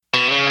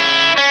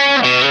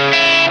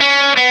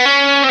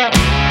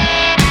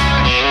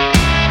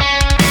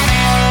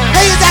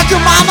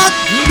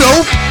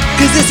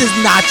This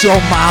is not your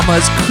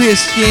mama's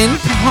Christian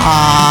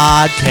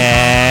podcast.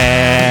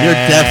 You're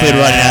definitely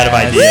running out of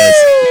ideas.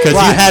 Because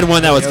you had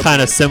one that was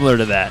kind of similar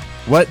to that.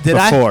 What did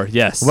before,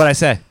 yes. What'd I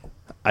say?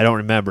 I don't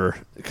remember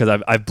because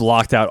I've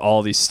blocked out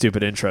all these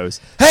stupid intros.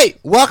 Hey,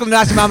 welcome to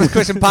Not Your Mama's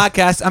Christian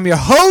Podcast. I'm your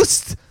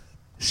host,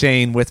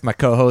 Shane, with my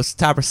co-host,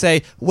 Topper.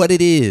 Say what it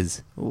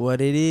is.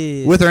 What it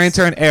is. With our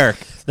intern, Eric.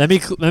 Let me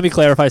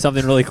clarify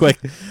something really quick.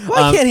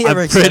 Why can't he ever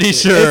I'm accept pretty it?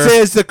 sure. It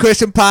is the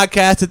Christian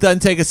podcast that doesn't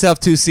take itself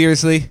too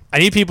seriously. I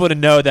need people to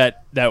know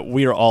that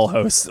we are all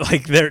hosts.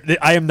 Like,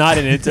 I am not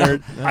an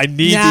intern. I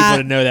need people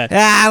to know that.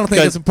 I don't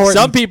think it's important.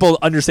 Some people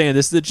understand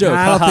this is a joke.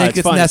 I don't think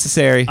it's funny.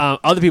 necessary.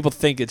 Other people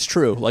think it's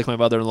true, like my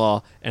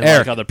mother-in-law and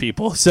Eric. like other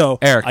people. So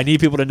Eric. I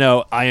need people to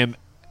know I am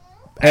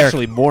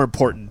actually more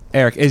important.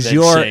 Eric, is than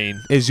your Shane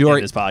in this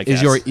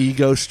podcast.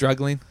 ego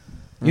struggling?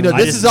 You know,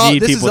 I this just has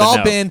need people to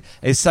know. been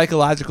a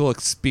psychological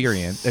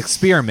experiment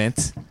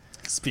Experience.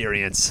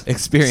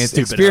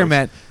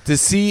 experiment to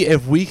see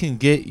if we can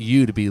get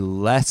you to be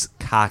less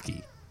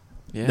cocky.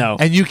 Yeah. No.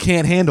 And you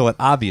can't handle it,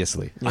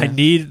 obviously. I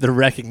need the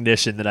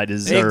recognition that I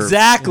deserve.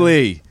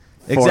 Exactly.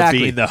 For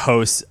being the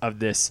host of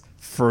this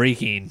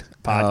freaking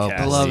podcast.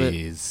 I love it.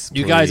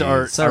 You guys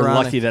are ironic.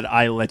 lucky that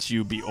I let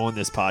you be on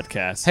this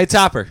podcast. Hey,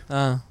 Topper.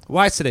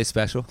 Why is today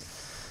special?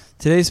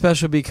 Today's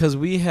special because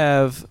we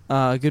have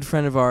a good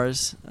friend of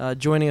ours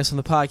joining us on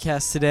the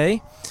podcast today.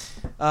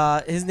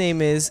 His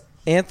name is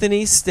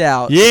Anthony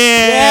Stout.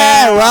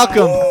 Yeah,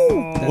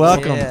 welcome.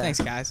 Welcome. Yeah. Thanks,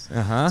 guys.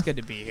 It's good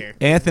to be here.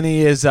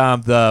 Anthony is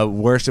the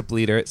worship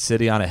leader at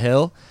City on a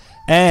Hill,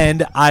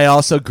 and I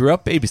also grew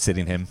up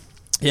babysitting him.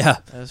 Yeah.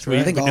 That's We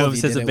right. I think know all him of you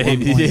since did a at one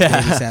baby. point.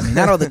 Yeah. babysat me.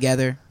 Not all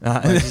together.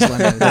 but just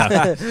one at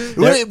a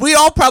time. We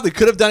all probably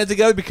could have done it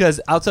together because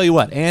I'll tell you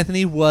what,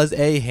 Anthony was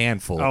a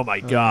handful. Oh, my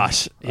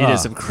gosh. He did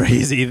some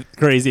crazy,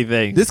 crazy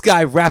things. This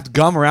guy wrapped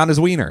gum around his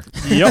wiener.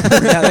 Yep. No,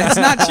 that's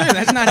not true.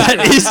 That's not true.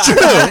 That is true.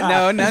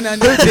 No.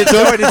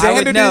 Did I Xander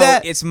would do know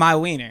that? it's my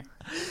wiener.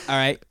 All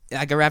right.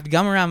 I got wrapped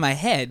gum around my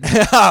head.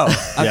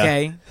 Oh.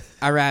 Okay.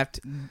 I wrapped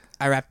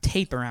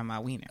tape around my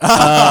wiener.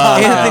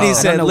 Anthony I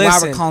said, don't know why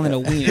listen. we're calling it a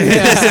wiener. He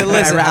said,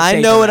 listen, wrapped I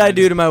tape know what I around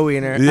do it. to my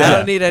wiener. Yeah. I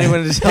don't need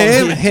anyone to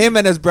tell me. Him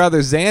and his brother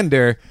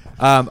Xander,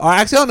 or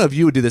actually, I don't know if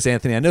you would do this,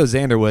 Anthony. I know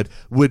Xander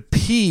would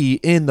pee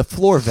in the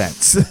floor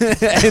vents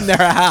in their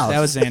house. That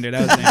was Xander.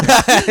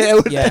 It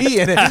would Yeah. pee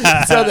in it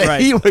so the Right.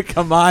 heat would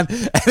come on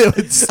and it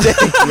would stink.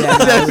 Yeah, and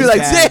no, I'd it be was like,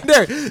 bad.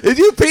 Xander, did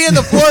you pee in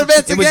the floor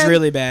vents It again? was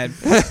really bad.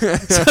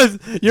 So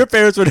your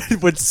parents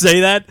would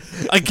say that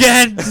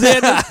again.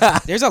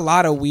 Xander? There's a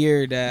lot of weird.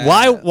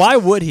 Why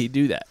would he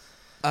do that?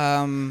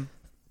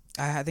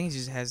 I think he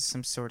just has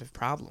some sort of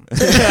problem.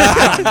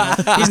 I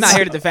don't know. He's not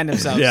here to defend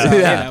himself. Yeah. So,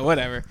 Yeah. you know,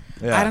 whatever.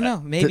 Yeah. I don't know.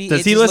 Maybe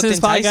Does it he just listen to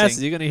this looked podcast? enticing.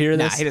 Is he going to hear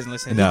Nah, this? he doesn't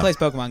listen. No. He plays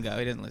Pokemon Go.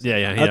 He doesn't listen.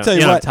 Yeah. I'll tell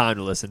you don't what. have time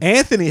to listen.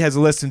 Anthony has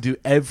listened to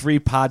every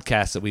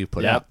podcast that we've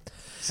put Yep. out.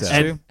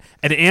 So.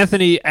 And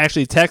Anthony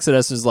actually texted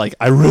us and was like,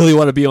 I really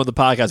want to be on the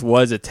podcast.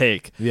 What does it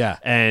take? Yeah.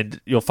 And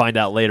you'll find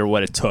out later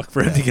what it took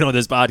for him to get on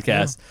this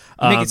podcast.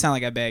 You make it sound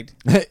like I begged.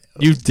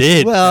 You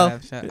did. Well,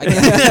 I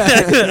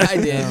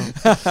did.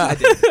 I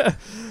did.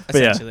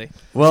 Essentially.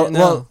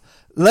 well,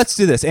 let's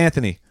do this.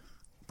 Anthony,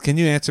 can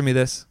you answer me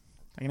this?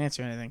 I can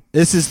answer anything.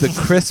 This is the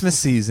Christmas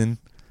season.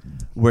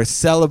 We're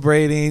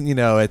celebrating. You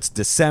know, it's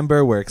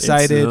December. We're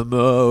excited. It's the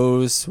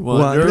most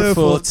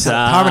wonderful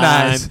time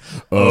Harmonize.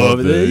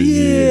 of the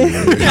year.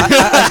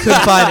 I couldn't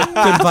find it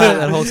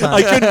that whole time.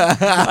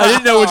 I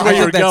didn't know which way I you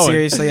were took that going.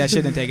 seriously. I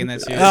shouldn't have taken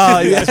that seriously. Oh,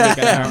 yeah. That's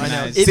what got I know.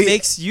 harmonized. It See-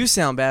 makes you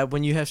sound bad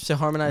when you have to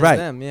harmonize Right.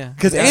 them. Yeah.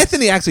 Because Yes.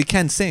 Anthony actually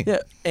can sing. Yeah,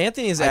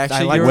 Anthony is I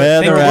actually like your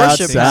Weather your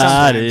worship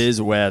outside sometimes.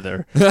 is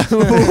weather.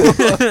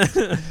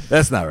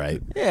 That's not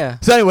right. Yeah.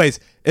 So, anyways,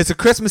 it's a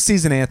Christmas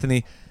season,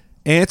 Anthony.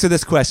 Answer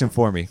this question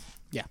for me.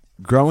 Yeah.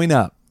 Growing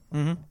up,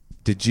 Mm-hmm.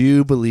 did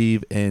you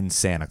believe in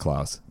Santa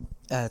Claus?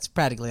 It's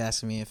practically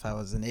asking me if I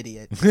was an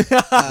idiot.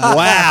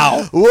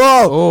 Wow.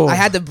 Whoa. I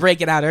had to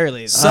break it out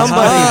early.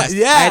 Somebody-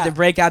 yeah. I had to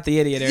break out the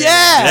idiot early.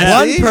 Yeah.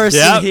 One See? person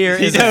Yep. here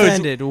He is knows.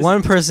 offended.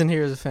 One person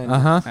here is offended.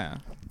 Uh-huh. Oh.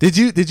 Did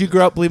you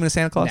grow up believing in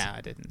Santa Claus? No,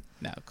 I didn't.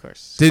 No, of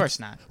course. Did- Of course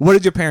not. What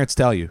did your parents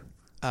tell you?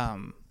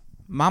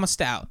 Mama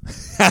Stout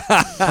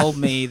told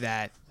me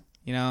that,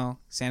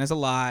 Santa's a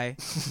lie.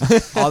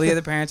 All the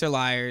other parents are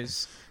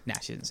liars. Nah,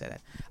 she didn't say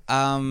that.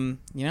 I mean,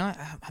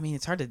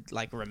 it's hard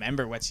to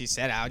remember what she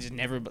said. I would just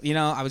never,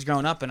 I was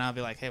growing up and I'll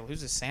be like, hey, well,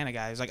 who's this Santa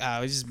guy? He was like,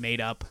 oh, it's just made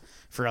up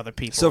for other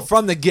people. So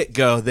from the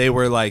get-go, they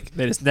were like,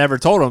 They just never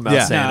told him about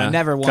Yeah. Santa. No,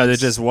 never Because it once.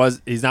 just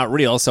was, he's not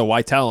real, so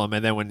why tell him?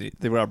 And then when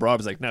they were brought up,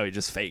 it's like, no, he's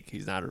just fake.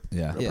 He's not a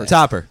yeah. real person.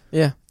 Topper,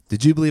 Yeah.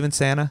 did you believe in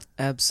Santa?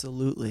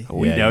 Absolutely.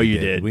 We know you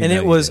did. We And know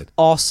it you was did.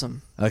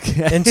 awesome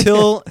Okay.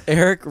 until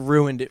Eric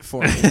ruined it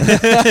for me.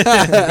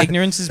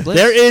 ignorance is bliss.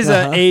 There is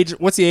Uh-huh. an age,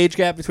 what's the age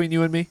gap between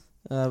you and me?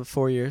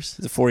 4 years.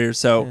 It's 4 years.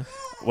 So Yeah.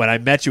 when I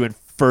met you in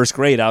first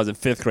grade, I was in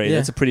fifth grade. Yeah.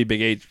 That's a pretty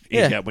big age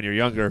Yeah. gap when you're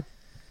younger.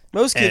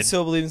 Most kids And-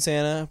 still believe in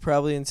Santa,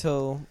 probably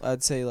until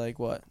I'd say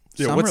what?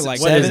 Yeah, Some what's- are like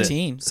what is it?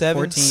 17,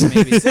 Seven? 14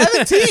 maybe.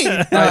 17.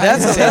 No,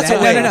 that's a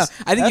no. ways.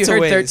 I think That's you a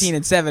heard ways. 13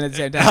 and 7 at the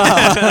same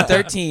time.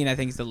 13, I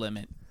think, is the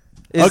limit.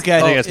 Okay,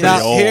 I think it's now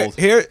pretty old.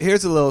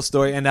 here's a little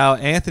story. And now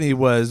Anthony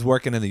was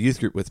working in the youth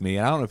group with me.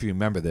 And I don't know if you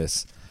remember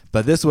this,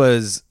 but this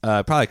was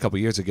probably a couple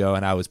years ago,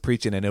 and I was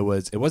preaching, and it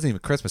wasn't even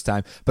Christmas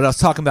time, but I was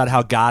talking about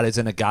how God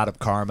isn't a God of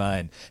karma,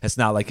 and it's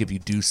not like if you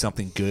do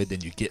something good,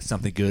 then you get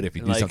something good. If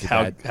you do Like something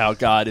how bad, how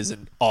God is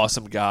an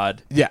awesome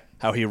God. yeah.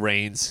 How he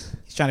reigns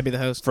He's trying to be the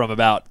host. from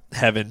about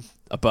heaven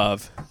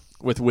above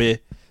with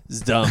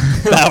wisdom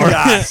power.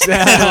 Is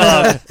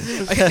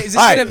this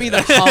All right. gonna be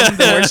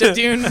the worship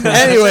tune?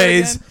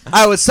 Anyways,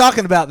 I was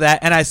talking about that,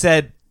 and I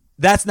said,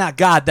 that's not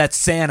God, that's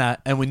Santa,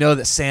 and we know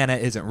that Santa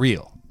isn't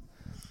real.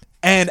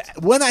 And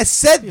when I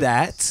said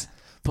that,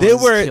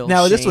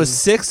 Buzzkill this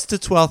was Shane. 6th to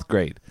 12th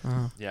grade.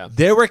 Yeah.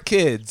 There were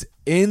kids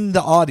in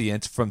the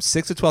audience from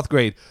 6th to 12th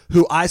grade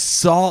who I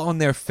saw on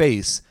their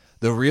face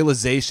the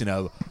realization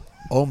of,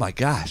 oh my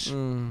gosh,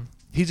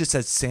 he just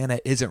said Santa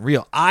isn't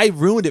real. I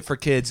ruined it for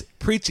kids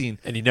preaching.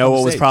 And you know on what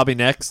the was stage. probably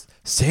next?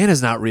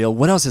 Santa's not real.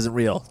 What else isn't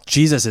real?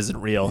 Jesus isn't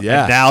real.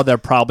 Yeah. And now they're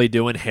probly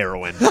doing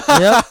heroin. Yep.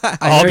 I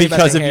All heard about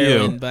because the of you.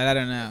 heroin, but I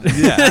don't know.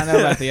 I don't know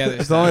about the others.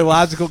 It's the only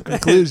logical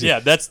conclusion. Yeah,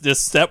 that's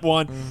just step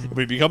one. If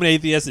we become an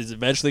atheist, it's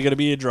eventually going to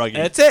be a druggie.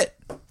 That's it.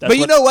 That's But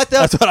you know what,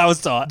 though? That's what I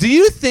was taught. Do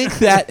you think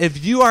that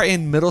if you are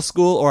in middle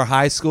school or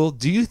high school,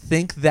 do you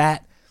think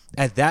that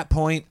at that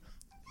point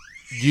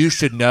you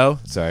should know?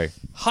 Sorry.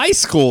 High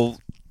school.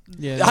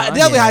 Yeah.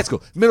 Definitely high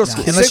school. Middle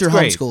school. Unless 6th you're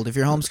grade. homeschooled. If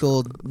you're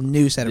homeschooled,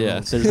 new set of Yeah,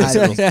 rules. there's High no-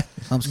 school,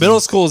 homeschooled. Middle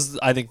school is,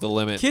 I think, the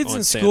limit. Kids on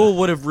in Santa. school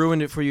would have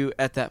ruined it for you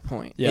at that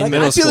point. Yeah, Like,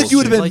 middle I feel like school you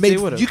would have been Like they made.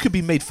 would've. You could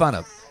be made fun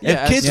of.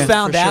 Yeah, if kids yeah,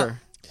 found for out.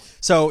 sure.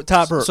 So,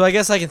 Topper. So I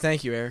guess I can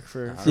thank you, Eric,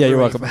 for yeah, you're ruining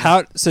welcome. it for me.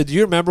 How? So, do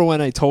you remember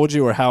when I told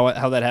you, or how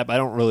that happened? I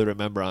don't really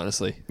remember,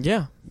 honestly.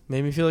 Yeah,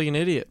 made me feel like an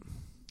idiot.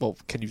 Well,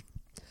 can you?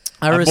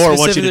 I I was more want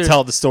you to specifically-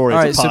 tell the story. All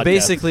of right, the so podcast.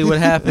 basically what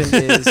happened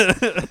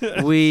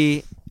is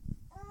we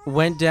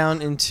went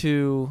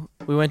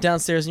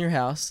downstairs in your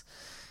house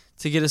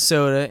to get a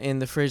soda in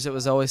the fridge that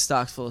was always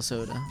stocked full of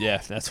soda.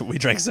 Yeah, that's what we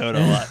drank soda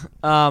a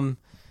lot.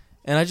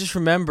 And I just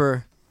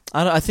remember,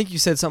 I think you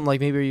said something like,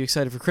 maybe are you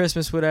excited for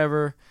Christmas,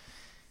 whatever.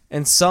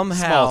 And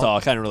somehow, Small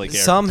talk. I don't really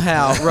care.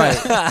 somehow, right?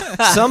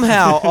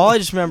 Somehow, all I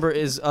just remember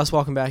is us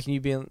walking back and you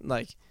being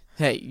like,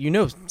 "Hey, you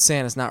know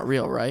Santa's not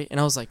real, right?" And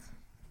I was like,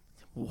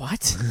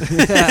 "What?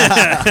 Crazy!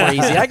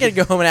 I gotta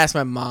go home and ask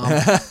my mom."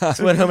 So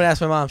I went home and asked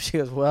my mom. She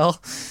goes, "Well,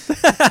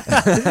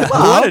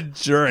 What a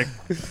jerk!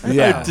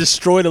 Yeah. I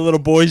destroyed a little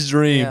boy's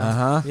dream.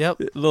 yeah, yep,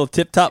 A little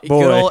tip top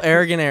boy. good old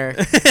arrogant Eric.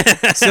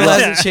 Still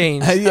hasn't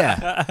changed."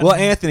 Yeah. Well,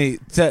 Anthony,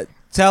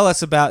 tell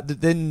us about.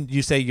 Didn't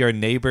you say your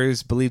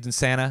neighbors believed in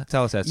Santa?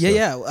 Tell us that.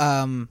 Yeah, story.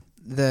 yeah.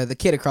 The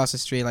kid across the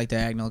street, like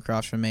diagonal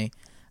across from me,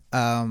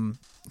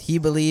 he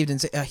believed in.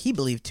 He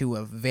believed to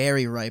a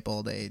very ripe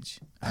old age.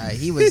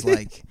 He was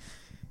like,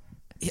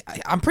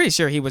 I'm pretty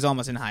sure he was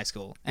almost in high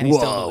school, and he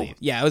still Whoa. believed.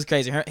 Yeah, it was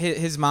crazy.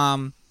 His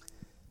mom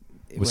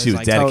was, she was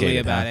like totally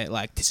dedicated, about huh? it.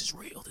 Like, this is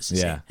real. This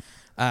is Yeah.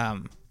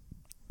 it.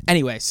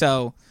 Anyway,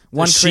 so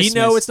one Does Christmas, she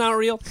know it's not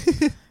real?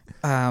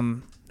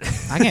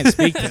 I can't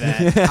speak to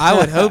that. I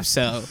would hope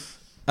so.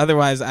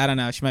 Otherwise, I don't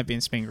know. She might be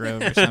in Spring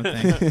Grove or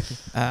something.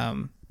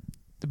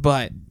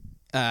 But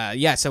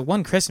yeah. So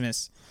one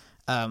Christmas,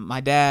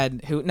 my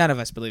dad, who none of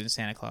us believe in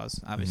Santa Claus.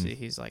 Obviously,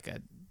 he's like a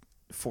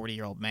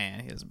 40-year-old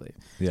man. He doesn't believe.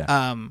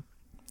 Yeah.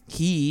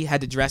 He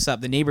had to dress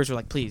up. The neighbors were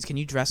like, "Please, can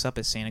you dress up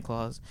as Santa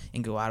Claus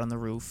and go out on the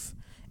roof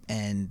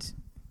and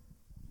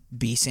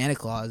be Santa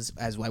Claus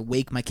as I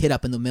wake my kid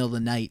up in the middle of the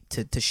night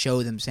to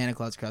show them Santa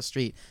Claus across the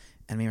street?"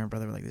 And me and my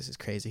brother were like, "This is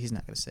crazy. He's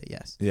not going to say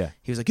yes." Yeah.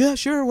 He was like, "Yeah,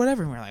 sure,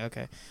 whatever." And we're like,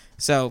 "Okay."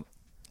 So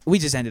we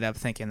just ended up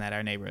thinking that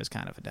our neighbor was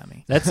kind of a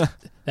dummy.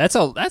 That's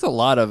a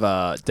lot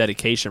of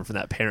dedication from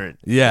that parent.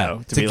 Yeah. you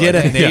know, To be get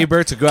like, a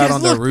neighbor to go out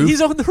on look, the roof.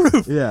 He's on the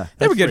roof. Yeah.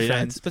 They were That's good pretty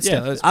friends, nice. but Yeah.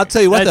 still, it was I'll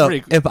tell you what That's though,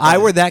 pretty- if I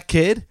were that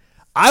kid,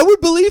 I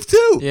would believe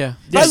too. Yeah,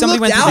 Yeah, I somebody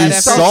looked went to out that and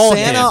after- saw Saw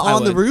Santa him, I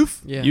on the would.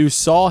 roof. yeah. You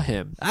saw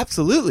him.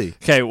 Absolutely.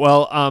 Okay,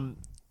 well,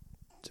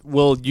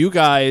 will you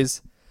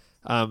guys,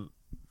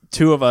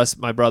 two of us,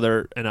 my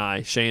brother and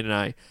I, Shane and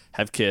I,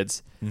 have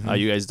kids.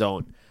 You guys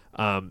don't.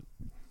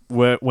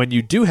 When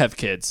you do have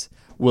kids,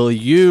 will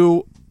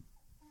you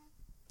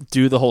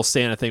do the whole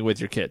Santa thing with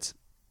your kids?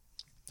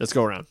 Let's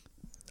go around.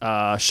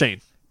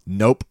 Shane,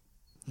 Nope.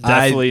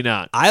 definitely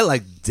not.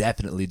 I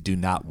definitely do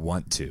not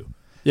want to.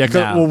 Yeah, 'cause-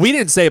 No. well, we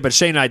didn't say it, but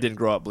Shane and I didn't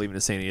grow up believing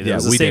in Santa either. Yeah, It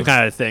was the we same did.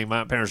 kind of thing.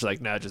 My parents were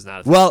like, no, just not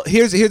a thing. Well,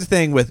 here's the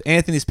thing with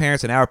Anthony's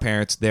parents and our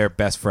parents, they're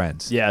best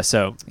friends. Yeah,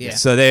 so. Yeah.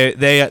 So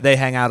they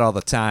hang out all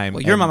the time.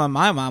 Well, your and- mom and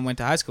my mom went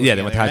to high school. Yeah,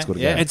 they went to high right? school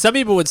Yeah. together. And some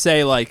people would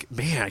say, like,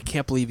 man, I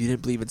can't believe you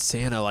didn't believe in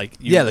Santa. Like,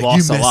 you yeah, like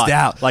lost you a missed lot.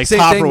 out. Like, Same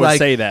Topper thing, would like,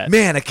 say that.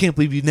 Man, I can't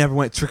believe you never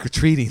went trick or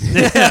treating.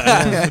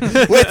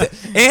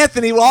 With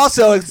Anthony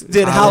also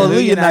did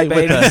Hallelujah night with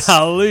baby. us.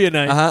 Hallelujah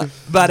night.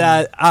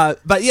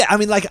 But yeah, I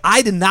mean, like,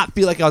 I did not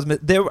feel like I was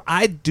there.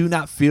 I do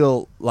not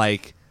feel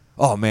like,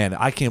 oh man,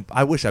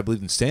 I wish I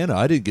believed in Santa.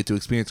 I didn't get to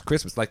experience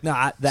Christmas. Like,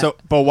 no,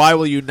 But why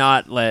will you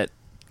not let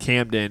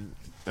Camden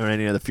or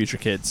any of the future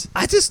kids?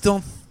 I just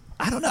don't.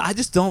 I don't know. I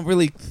just don't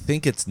really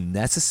think it's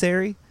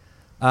necessary.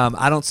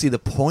 I don't see the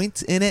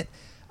point in it.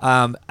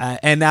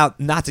 And now,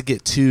 not to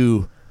get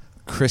too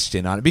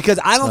Christian on it, because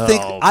I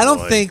don't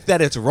boy. think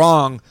that it's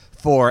wrong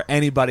for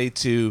anybody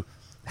to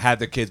have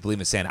their kids believe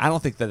in Santa. I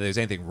don't think that there's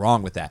anything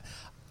wrong with that.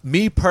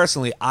 Me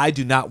personally, I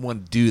do not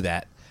want to do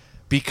that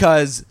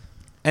because,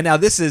 and now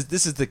this is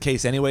the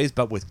case anyways,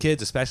 but with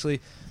kids especially,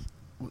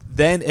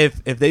 then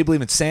if they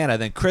believe in Santa,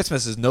 then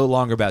Christmas is no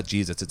longer about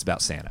Jesus, it's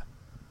about Santa.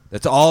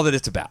 That's all that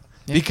it's about.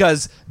 Yeah.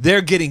 Because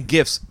they're getting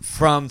gifts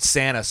from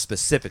Santa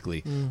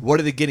specifically. What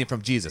are they getting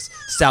from Jesus?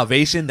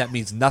 Salvation, that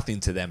means nothing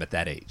to them at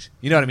that age.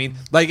 You know what I mean?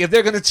 Like, if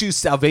they're going to choose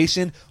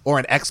salvation or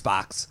an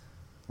Xbox,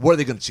 what are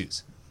they going to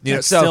choose? You know,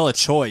 It's still a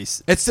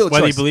choice. It's still a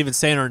whether choice. you believe in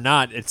Santa or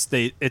not. It's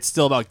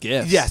still about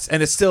gifts. Yes,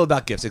 and it's still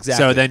about gifts,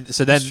 exactly.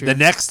 So then true. the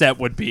next step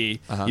would be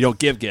you don't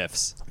give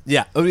gifts.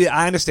 Yeah,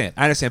 I understand.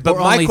 But Or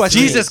my only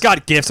question Jesus is,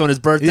 got gifts on his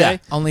birthday. Yeah.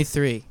 Only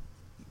 3.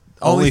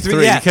 only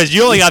three, yeah. because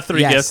you only got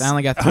 3 Yes, gifts. I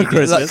only got on 3 gifts.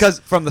 Christmas. Because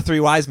from the 3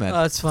 wise men.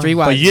 Oh, that's fun. 3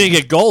 But wise. you didn't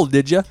get gold,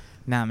 did you?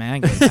 Nah,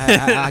 man,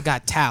 I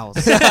got towels.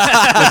 With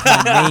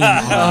my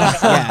name on it.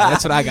 Yeah,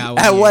 that's what I got.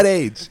 one At year. what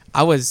age?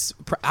 I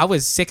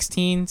was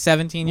 16,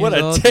 17 years What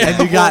a old. tale. And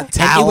you got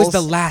And it was towels?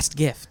 the last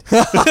gift. You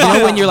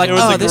know when you're like, It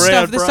was oh, the this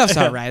grand stuff's prize.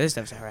 all right. This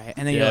stuff's all right.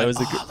 And then Yeah, it you're was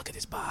like, the oh, look at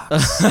this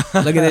box.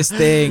 Look at this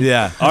thing.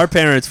 Yeah. Our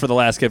parents, for the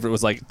last gift, it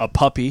was like a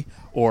puppy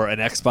or an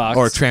Xbox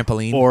Or a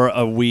trampoline. or a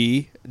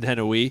Wii,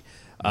 Nintendo Wii,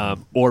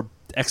 or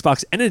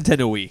Xbox and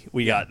Nintendo Wii.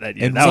 We got that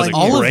year. And That was like a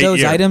All of great those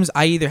year. items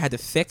I either had to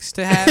fix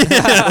to have or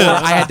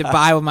I had to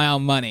buy with my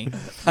own money.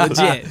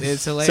 Legit.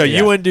 It's hilarious. So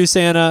you wouldn't do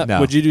Santa? No.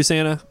 Would you do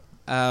Santa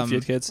if you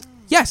had kids?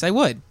 Yes, I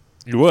would.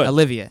 You would.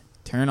 Olivia,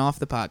 turn off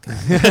the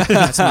podcast.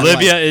 That's my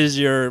Olivia wife. is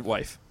your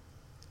wife.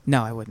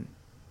 No, I wouldn't.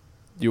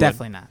 You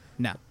Definitely not.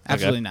 No,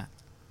 absolutely not.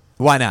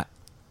 Why not?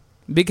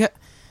 Because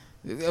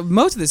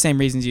most of the same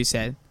reasons you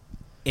said.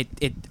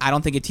 I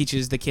don't think it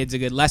teaches the kids a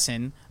good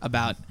lesson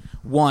about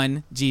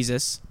one,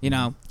 Jesus. You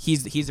know,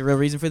 he's the real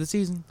reason for the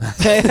season.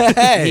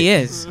 Hey. He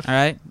is. All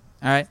right.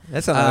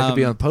 That sounds like it could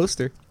be on a Um,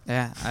 poster.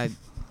 Yeah,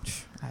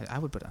 I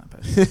would put it on a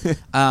post.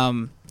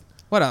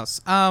 What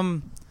else?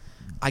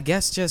 I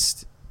guess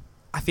just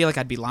I feel like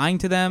I'd be lying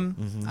to them.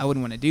 Mhm. I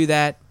wouldn't want to do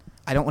that.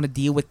 I don't want to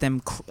deal with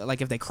them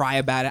like if they cry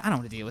about it. I don't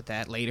want to deal with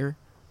that later.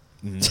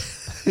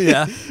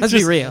 Yeah. Let's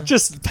be real.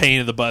 Just pain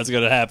in the butt's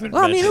going to happen.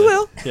 Well, I mean, it eventually.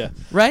 will, Yeah.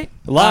 right?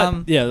 A lot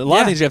of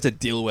yeah. things you have to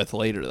deal with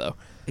later, though.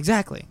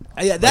 Exactly.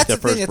 Yeah, that's the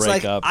the thing. first It's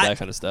like breakup, that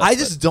kind of stuff, I but-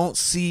 just don't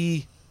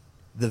see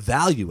the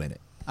value in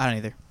it. I don't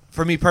either.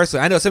 For me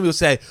personally, I know some people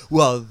say,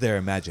 "Well, their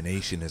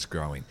imagination is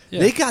growing." Yeah.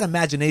 They got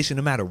imagination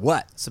no matter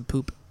what. Some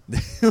poop.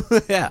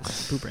 Yeah,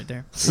 Poop right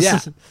there. yeah.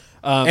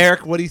 Um,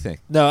 Eric, what do you think?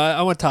 No,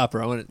 I want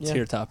Topper. I want to Yeah.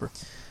 hear Topper.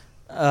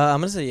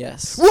 I'm gonna say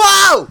yes.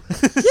 Whoa!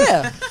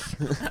 Yeah.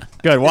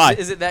 Good. Why?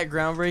 Is it that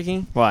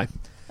groundbreaking? Why?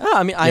 Oh,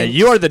 I mean, Yeah,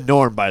 you are the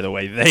norm, by the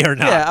way. They are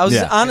not. Yeah, I was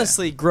Yeah.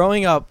 honestly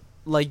growing up.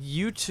 Like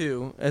you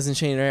two, as in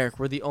Shane and Eric,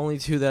 were the only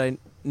two that I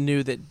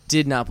knew that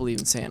did not believe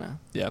in Santa.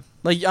 Yeah.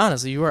 Like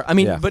honestly, you were. I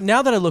mean, Yeah. but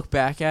now that I look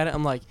back at it,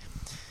 I'm like,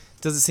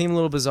 does it seem a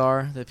little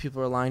bizarre that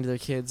people are lying to their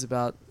kids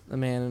about a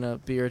man in a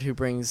beard who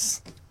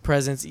brings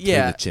presents?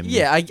 Yeah, the chimney.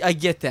 yeah, I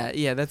get that.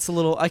 Yeah, that's a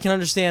little. I can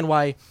understand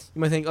why you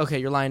might think, okay,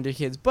 you're lying to your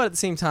kids, but at the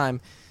same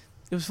time,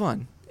 it was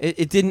fun.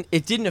 It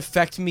didn't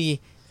affect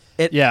me.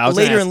 Yeah, I was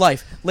gonna later in ask-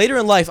 life. Later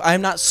in life,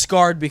 I'm not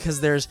scarred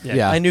because there's.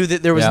 Yeah. I knew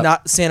that there was Yep.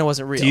 not Santa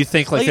wasn't real. Do you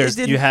think like it there's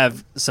didn't- you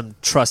have some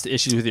trust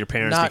issues with your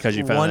parents not because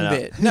you found one that out?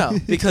 bit? No,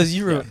 because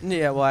you were.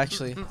 Yeah, well,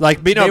 actually,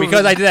 Like, They were-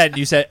 because I did that, and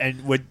you said,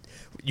 and would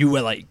you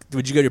were like,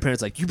 would you go to your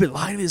parents like, you've been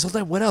lying to me this whole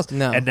time? What else?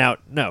 No. And now,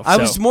 no. I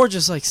so- was more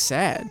just like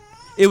sad.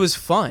 It was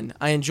fun.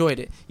 I enjoyed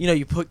it. You know,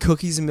 you put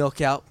cookies and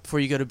milk out before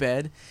you go to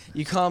bed.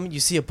 You come, you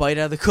see a bite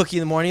out of the cookie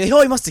in the morning. You're like,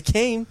 oh, he must have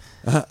came.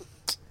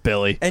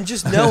 Billy. And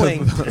just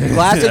knowing,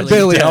 Classic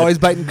Billy, always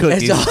biting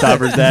cookies. It's-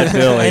 Topper's that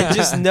Billy. and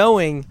just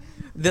knowing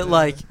that,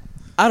 like,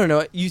 I don't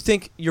know. You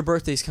think your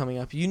birthday's coming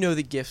up. You know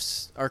that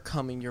gifts are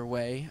coming your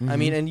way. I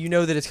mean, and you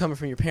know that it's coming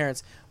from your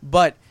parents.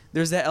 But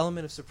there's that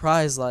element of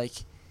surprise, like,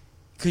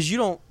 because you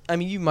don't. I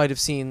mean, you might have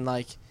seen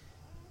like,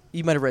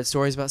 you might have read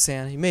stories about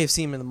Santa. You may have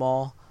seen him in the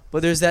mall.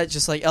 But there's that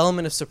just like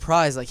element of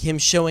surprise, like him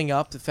showing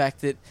up. The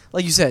fact that,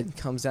 like you said,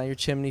 comes down your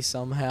chimney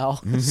somehow,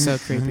 So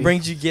creepy.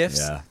 brings you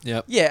gifts. Yeah.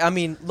 Yep. Yeah, I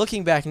mean,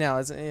 looking back now,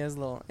 it's a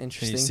little Can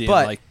interesting. you see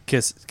but him like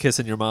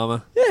kissing your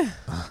mama?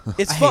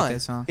 it's I hate fun. that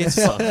song. It's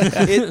fun.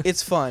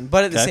 It's fun.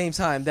 But at the Okay. same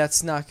time,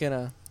 that's not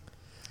gonna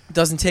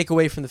doesn't take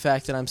away from the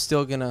fact that I'm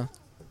still gonna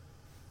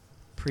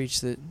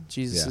preach that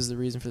Jesus Yeah. is the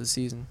reason for the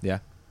season.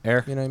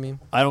 Eric? You know what I mean?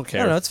 I don't I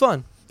care. don't know. It's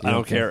fun. I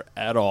don't care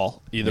at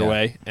all either Yeah.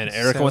 way. And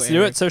Eric So wants to do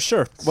Eric. it, so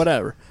sure,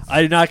 whatever.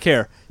 I do not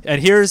care.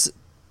 And here's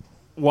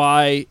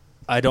why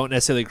I don't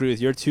necessarily agree with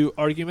your two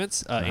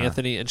arguments,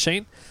 Anthony and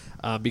Shane.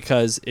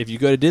 Because if you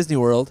go to Disney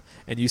World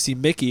and you see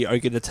Mickey, are you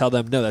going to tell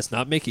them, no, that's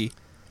not Mickey?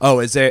 Oh,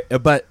 is there?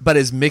 But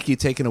is Mickey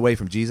taken away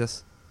from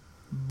Jesus?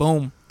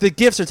 Boom. The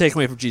gifts are taken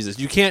away from Jesus.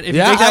 You can't. If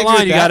Yeah, you make I that agree line,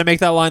 with you that. got to make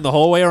that line the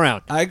whole way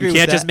around. I agree You with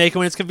can't just that. make it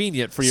when it's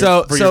convenient for your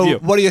So for your view.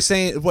 what are you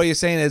saying? What you're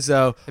saying is,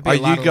 though, It'd be are a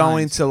lot you of going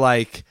lines. to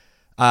like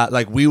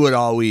like we would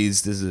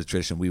always, this is a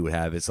tradition we would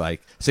have. It's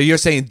like, so you're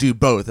saying do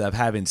both of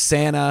having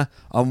Santa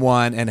on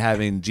one and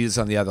having Jesus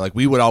on the other. Like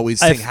we would always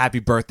sing happy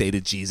birthday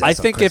to Jesus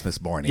on Christmas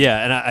morning.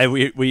 Yeah, and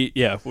we're gonna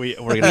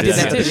do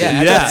that. too,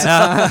 together.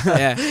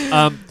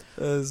 yeah.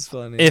 That's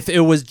funny. If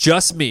it was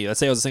just me, let's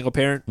say I was a single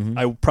parent, Mm-hmm.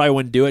 I probably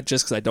wouldn't do it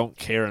just because I don't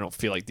care. I don't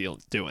feel like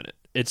doing it.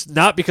 It's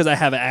not because I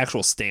have an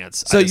actual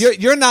stance. So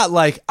you're not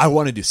like, I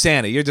want to do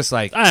Santa. You're just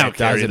like, I don't it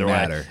care doesn't either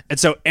matter. way. And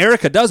so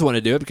Erica does want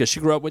to do it because she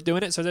grew up with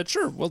doing it. So I said,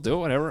 sure, we'll do it,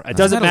 whatever. It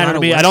doesn't Not a matter lot to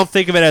of me. work. I don't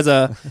think of it as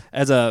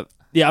a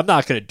yeah, I'm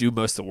not going to do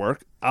most of the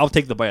work. I'll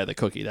take the bite of the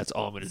cookie. That's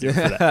all I'm going to do for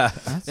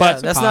that.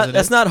 But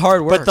that's not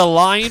hard work. but the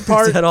lying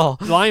part at all.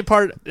 The lying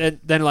part, and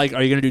then like,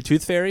 are you going to do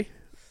Tooth Fairy?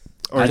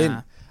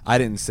 I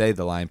didn't say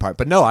the lion part,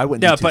 but no, I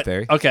wouldn't No, do Tooth but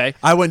Fairy. okay.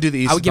 I wouldn't do the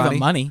Easter I would give Bunny. him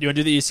money. You want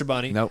to do the Easter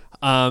Bunny? Nope.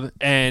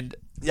 And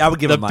Yeah, I would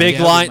give the him money. big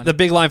Yeah, line, money. the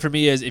big line for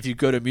me is if you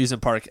go to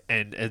amusement park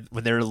and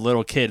when they're a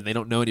little kid and they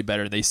don't know any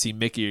better and they see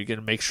Mickey, you're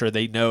gonna make sure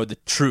they know the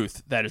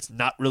truth that it's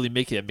not really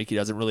Mickey, that Mickey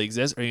doesn't really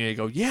exist, or you're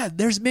gonna go, yeah,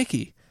 there's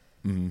Mickey.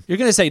 You're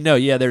gonna say no,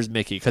 yeah, there's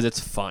Mickey because it's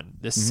fun.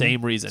 The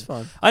same reason. It's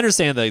fun. I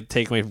understand the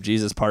take away from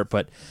Jesus part,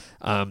 but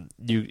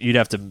you'd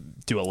have to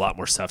do a lot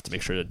more stuff to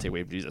make sure it doesn't take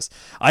away from Jesus.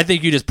 I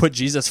think you just put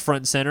Jesus front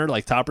and center,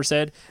 like Topper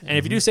said, and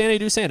if you do Santa, you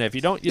do Santa. If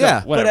you don't, you Yeah.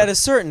 don't. Whatever. But at a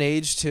certain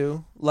age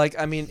too, like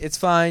I mean, it's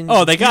fine.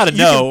 Oh, they gotta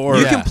know, or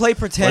you Yeah. can play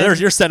pretend. well,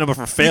 you're setting them up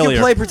for you failure.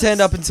 can play pretend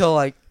up until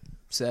like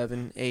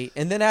 7, 8,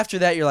 and then after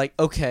that, you're like,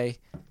 okay,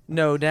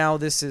 no, now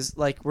this is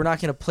like we're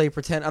not gonna play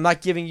pretend. I'm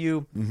not giving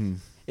you.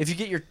 If you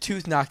get your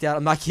tooth knocked out,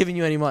 I'm not giving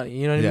you any money.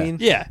 You know what Yeah. I mean?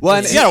 Yeah. Well,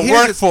 and you gotta here's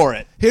work the- for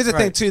it. Here's the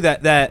thing Right. too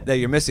that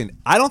you're missing.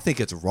 I don't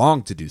think it's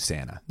wrong to do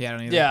Santa. Yeah, I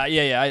don't either. Yeah.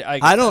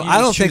 I don't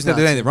just think choose that not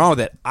there's to. anything wrong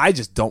with it. I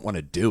just don't want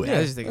to do it.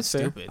 I just think it's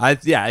that's fair.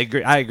 stupid. I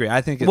agree.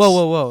 I think it's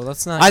Whoa!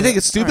 Let's not. I think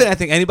it's stupid. All right. I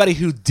think anybody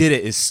who did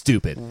it is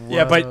stupid.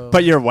 Yeah,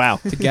 but you're wow.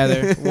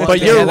 Together. But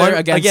you're Together one-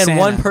 against Again, Santa.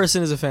 one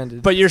person is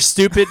offended. But you're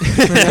stupid.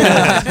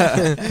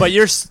 But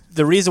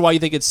the reason why you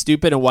think it's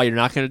stupid and why you're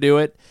not going to do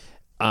it,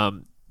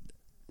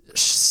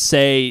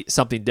 say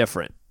something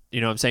different. You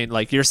know what I'm saying?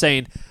 Like you're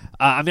saying,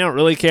 I mean, I don't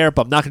really care,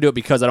 but I'm not going to do it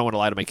because I don't want to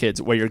lie to my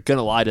kids. Where you're going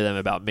to lie to them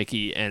about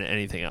Mickey and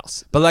anything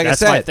else. But like I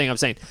that's my said- thing. I'm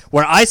saying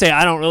where I say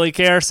I don't really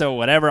care, so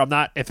whatever. I'm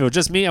not. If it was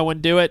just me, I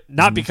wouldn't do it.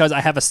 Not because I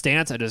have a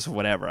stance. I just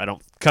whatever. I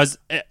don't because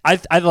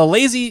the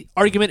lazy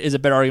argument is a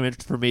better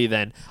argument for me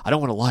than I don't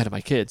want to lie to my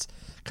kids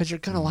because you're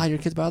going to lie to your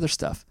kids about other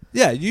stuff.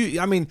 Yeah,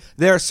 I mean,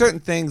 there are certain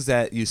things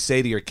that you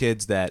say to your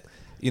kids that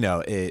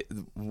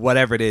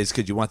whatever it is,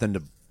 because you want them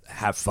to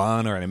have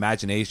fun or an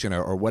imagination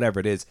or whatever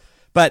it is.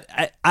 But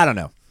I don't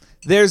know.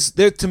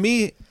 To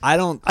me, I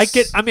don't. I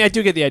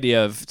do get the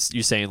idea of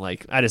you saying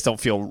like I just don't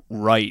feel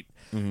right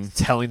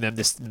telling them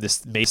this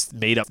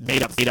made up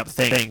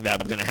thing that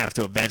I'm gonna have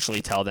to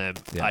eventually tell them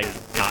I'm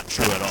not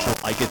true at all.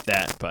 I get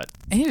that, but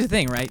And here's the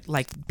thing, right?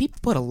 Like, people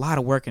put a lot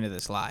of work into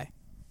this lie.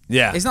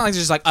 Yeah. It's not like it's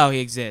just like, oh, he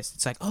exists.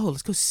 It's like, oh,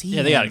 let's go see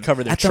Yeah, they him gotta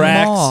cover their at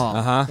tracks. The mall.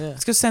 Uh-huh. Yeah.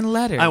 Let's go send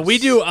letters. and we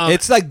do.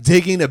 It's like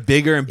digging a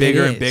bigger and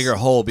bigger and is. bigger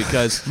hole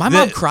because My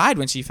mom cried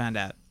when she found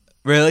out.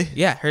 really.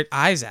 Yeah, her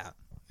eyes out.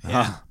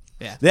 Yeah. Huh.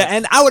 Yeah. Yeah,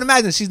 and I would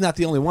imagine she's not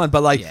the only one,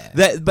 but like Yeah.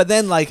 that. But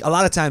then, like a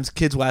lot of times,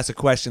 kids will ask a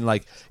question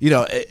like,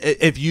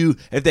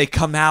 if they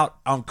come out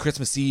on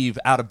Christmas Eve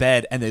out of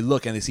bed and they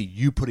look and they see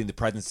you putting the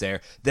presents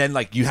there, then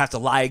like you have to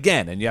lie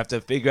again and you have to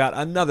figure out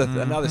another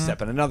step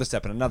and another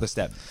step and another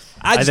step.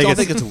 I just don't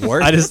think it's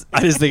worth. I just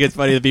think it's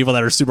funny the people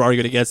that are super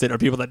arguing against it are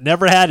people that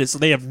never had it, so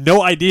they have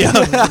no idea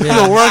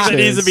the work that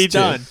needs to be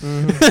done.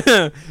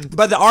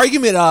 But the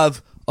argument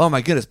of, oh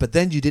my goodness, but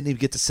then you didn't even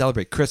get to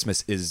celebrate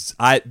Christmas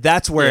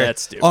that's where Yeah,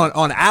 that's stupid.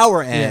 on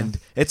our end,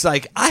 it's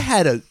like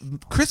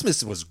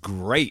Christmas was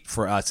great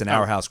for us in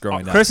our house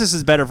growing up. Christmas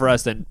is better for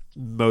us than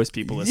most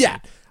people listening. Yeah.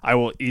 I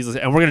will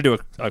easily, and we're gonna do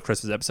a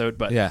Christmas episode,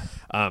 but Yeah.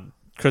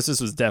 Christmas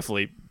was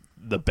definitely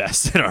the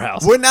best in our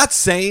house. We're not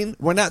saying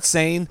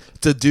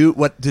to do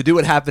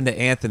what happened to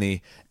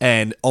Anthony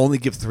and only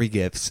give 3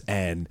 gifts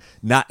and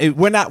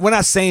we're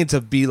not saying to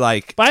be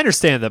like. But I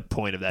understand the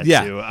point of that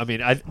Yeah. too. I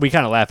mean, we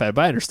kind of laugh at it,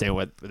 but I understand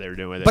what they were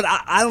doing with it. But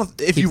I don't.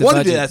 If Keep you the want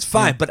to do budget. that, that's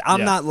fine. Yeah. But I'm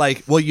Yeah. not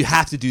like, well, you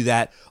have to do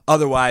that,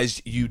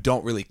 otherwise you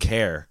don't really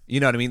care. You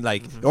know what I mean?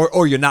 Like,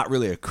 or you're not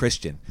really a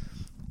Christian.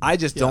 I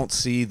just don't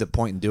see the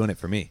point in doing it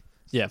for me.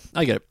 yeah,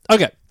 I get it.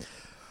 Okay,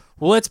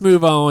 well, let's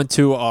move on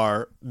to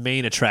our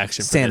main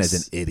attraction. For Santa's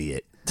this. an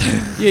idiot.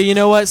 Yeah, you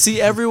know what? See,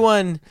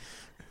 everyone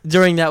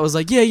during that was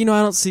like, yeah, I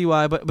don't see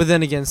why, but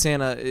then again,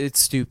 Santa, it's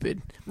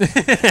stupid.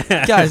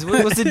 Guys,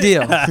 what's the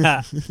deal?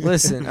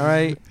 Listen, all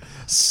right.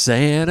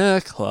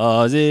 Santa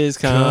Claus is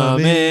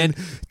coming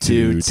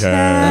to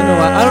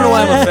town. I don't know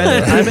why I'm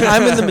offended.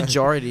 I'm in the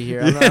majority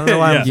here. I don't know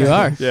why I'm You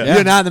are. Yeah.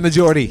 You're not in the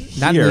majority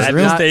Not in here. this At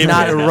room. this table.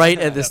 not right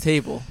at this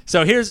table.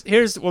 So here's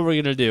what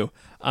we're gonna do.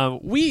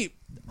 We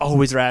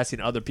always are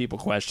asking other people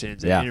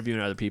questions and Yeah. interviewing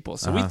other people.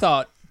 So we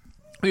thought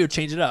we would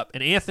change it up.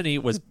 And Anthony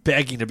was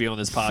begging to be on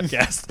this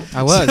podcast.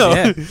 I was, so,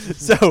 yeah.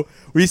 So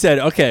we said,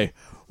 okay,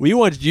 we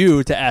want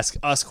you to ask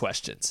us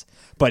questions.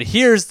 But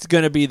here's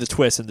going to be the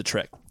twist and the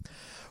trick.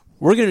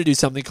 we're going to do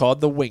something called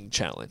the Wing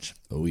Challenge.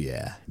 Oh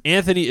yeah,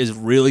 Anthony is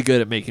really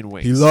good at making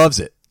wings. he loves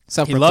it.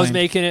 He loves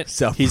making it.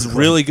 He's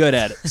really good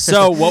at it.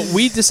 So what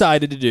we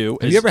decided to do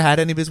Have is you ever had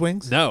any of his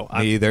wings? No,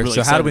 I'm Me either. really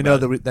So how do we know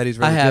excited that he's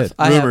really I have. good?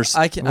 I Rumors.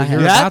 have. I can. I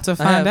You're have. about to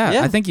find out.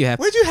 Yeah. I think you have.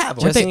 Where'd you have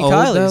one? Aren't they Jesse and old,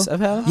 Kylie's. though? I've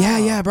had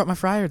 'em. Yeah, I brought my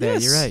fryer there.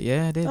 Yes. You're right.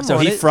 Yeah, I did. I'm So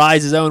on he it.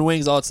 fries his own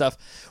wings, all that stuff.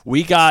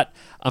 We got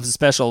some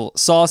special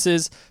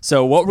sauces.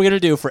 So what we're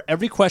gonna do for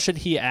every question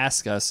he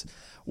asks us,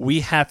 we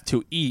have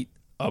to eat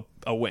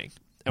a wing,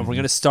 and we're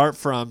gonna start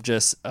from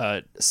just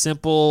a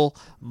simple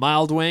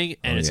mild wing,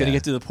 and it's gonna yeah.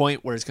 get to the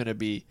point where it's gonna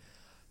be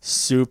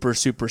super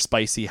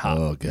spicy hot.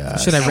 Oh god.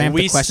 Should I And ramp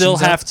we the questions still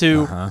up? have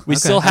to. We Okay,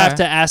 still have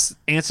alright. to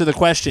answer the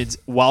questions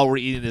while we're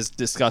eating this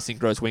disgusting,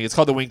 gross wing. It's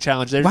called the Wing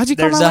Challenge. Why'd you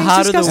call there's- my The wings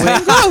hotter the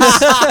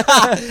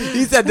disgusting? wing.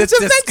 He said that's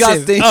offensive.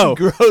 disgusting, Oh.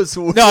 gross.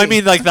 Wing. No, I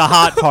mean like the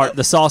hot part,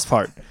 the sauce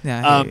part.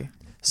 Yeah, I hear you.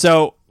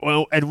 So,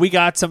 well, and we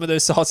got some of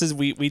those sauces.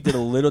 We did a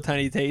little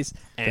tiny taste,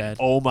 and Bad.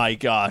 oh my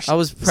gosh, I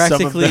was some of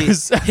practically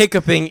those-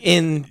 hiccuping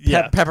in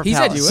Yeah. Pepper He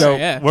said Palace. you were. So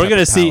yeah. we're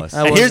gonna see. Palace.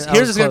 And I here's was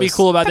what's gonna be close.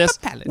 cool about this.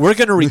 Palace. We're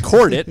gonna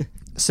record it.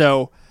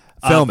 So.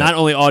 Film it. Not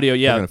only audio,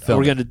 yeah, gonna film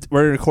we're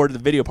gonna record the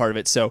video part of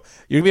it. So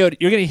you're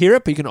gonna hear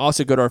it, but you can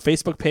also go to our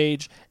Facebook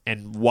page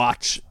and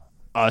watch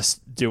us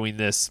doing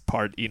this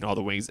part, eating all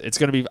the wings. It's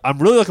gonna be. I'm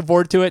really looking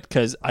forward to it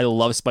because I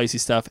love spicy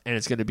stuff, and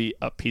it's gonna be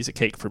a piece of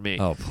cake for me.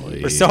 Oh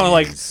please. For someone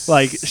like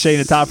Shane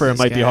and Topper, it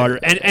might be guy. harder.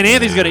 And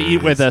Anthony's gonna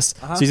eat with us,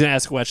 so he's gonna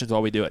ask questions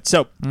while we do it.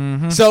 So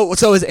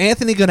So is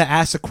Anthony going to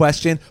ask a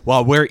question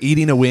while we're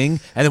eating a wing,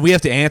 and then we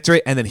have to answer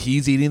it, and then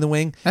he's eating the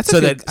wing? That's a so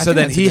good- that I so think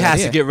then that's a he good has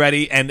idea. to get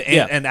ready and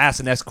Yeah. and ask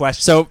the next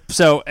question.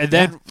 so and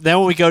then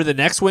when we go to the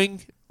next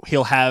wing,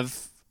 he'll have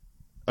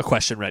a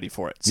question ready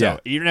for it. So Yeah.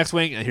 eat your next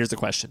wing, and here's the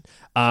question.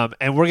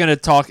 And we're gonna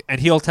talk, and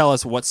he'll tell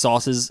us what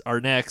sauces are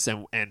next,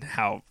 and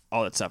how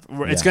all that stuff.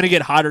 It's Yeah. gonna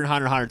get hotter and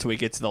hotter and hotter until we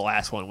get to the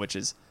last one, which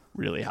is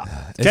really hot.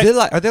 Is Okay? it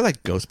like, are there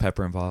like ghost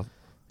pepper involved?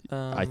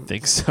 I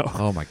think so.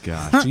 Oh my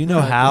gosh! Do you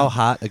know how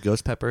hot a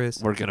ghost pepper is?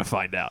 We're gonna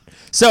find out.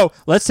 So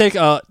let's take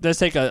a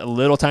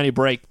little tiny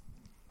break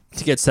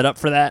to get set up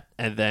for that,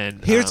 and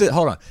then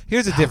Hold on.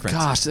 Here's the difference.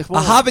 gosh, a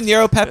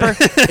habanero pepper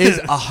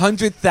is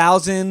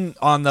 100,000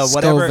 on the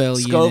whatever Scoville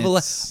Scoville.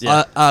 units.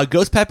 Yeah.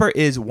 Ghost pepper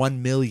is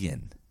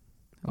 1,000,000.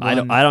 I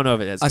don't know if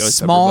it has A ghost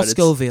small pepper, but it's-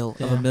 Scoville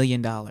of $1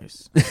 million.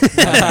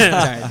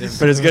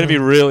 but it's going to be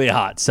really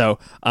hot. So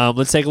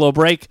let's take a little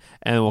break,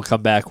 and we'll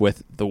come back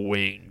with the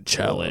Wing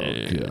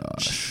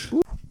Challenge.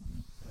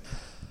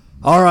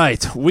 All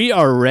right, we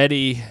are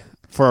ready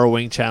for our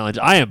Wing Challenge.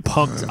 I am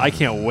pumped. I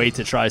can't wait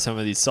to try some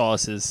of these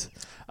sauces.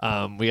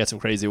 We got some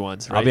crazy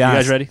ones. Right? I'll be you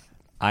honest. guys ready?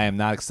 I am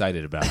not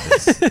excited about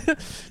this.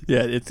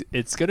 Yeah,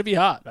 it's going to be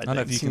hot. I I don't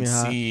know if think. you can It's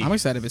gonna be see. I'm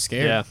excited but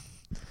scared. Yeah,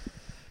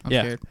 I'm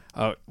yeah. scared.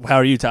 How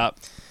are you, Top?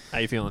 How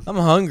you feeling? I'm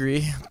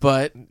hungry,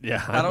 but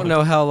Yeah, I don't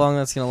know how long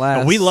that's gonna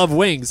last. We love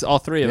wings, all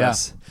three of Yeah.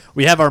 us.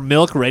 We have our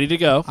milk ready to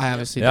go, I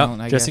obviously Yep.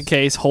 don't. I just guess. in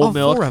case. Whole All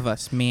milk. 4 of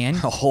us, man.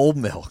 whole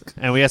milk.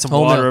 And we got some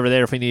Whole water milk. over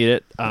there if we need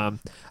it. I'm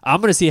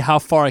gonna see how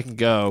far I can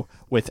go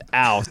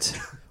without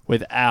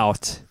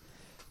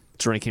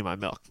drinking my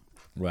milk.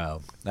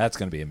 Well, that's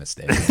going to be a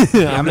mistake.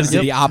 Yeah, I'm going to do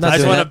the Yep. opposite. I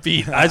just doing want to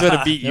beat. I just want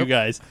to beat you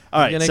guys. All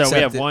right, gonna so we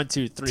accept have it. 1,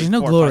 2, 3. There's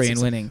no 4, glory 5, in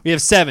 6. winning. We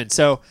have 7.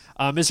 So,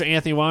 Mr.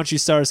 Anthony, why don't you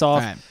start us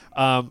off?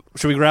 All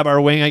Should we grab our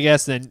wing? I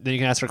guess then you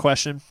can ask her a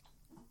question.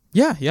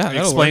 Yeah,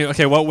 that'll Explain. work.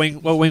 Okay, what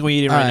wing we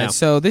eating All right right, now?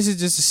 so this is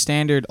just a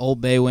standard Old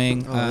Bay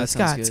wing. Oh, that it's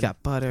sounds good.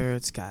 got butter.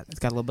 It's got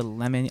a little bit of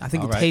lemon. I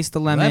think All you right. taste the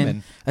lemon.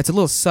 Lemon? It's a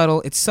little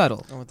subtle. It's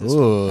subtle. I want this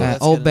Ooh. one.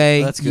 That's Old good.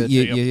 Bay. That's good.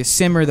 You, There you go. you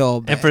simmer the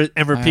Old Bay. And for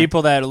All right.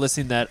 people that are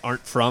listening that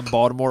aren't from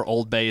Baltimore,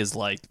 Old Bay is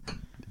like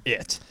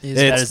it. Is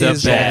That It's is the the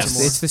best.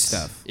 best. It's the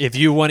stuff. If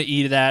you want to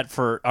eat that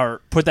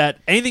or put that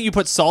anything you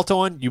put salt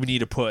on, you need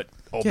to put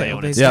Old Bay Yeah, on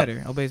Old it. Bay's Yeah.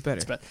 better. Old Bay's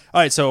better. But-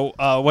 all right, so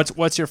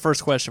what's your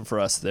first question for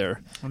us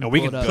there? Let me And we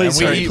pull can it up. please And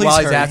we hurry. eat while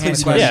he's hurry. asking Hand the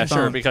it question. Yeah, sure,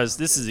 Phone. because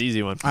this is an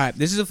easy one. All right,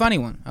 this is a funny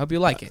one. I hope you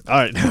like it. All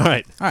right, all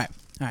right. All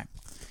right.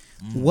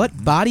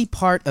 What body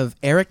part of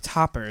Eric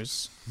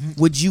Topper's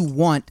would you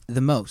want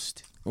the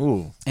most,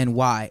 Ooh. and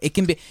why? It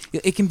can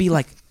be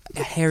like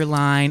a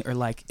hairline, or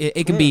like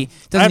it can be. I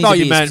Doesn't thought need to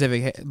you be a meant-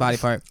 specific body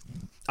part.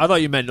 I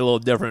thought you meant a little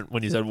different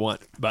when you said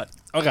want, but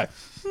okay.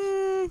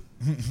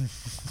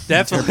 Definitely,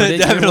 Interpret it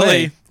your definitely.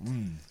 way.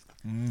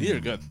 These are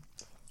good.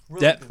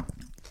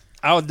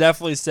 I would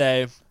definitely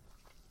say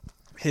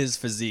his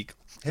physique.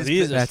 'Cause he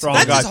is a that's- strong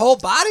That's guy. his whole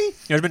body?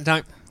 There's been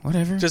time.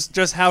 Whatever.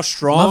 Just how Love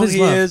strong is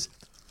he love. is.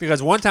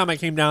 Because one time I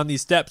came down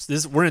these steps.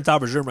 We're in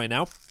Topper's room right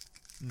now.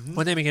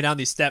 One time I came down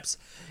these steps,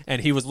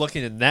 and he was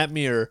looking in that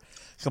mirror,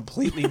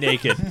 completely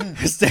naked,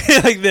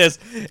 standing like this,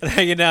 and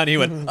hanging down. He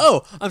went,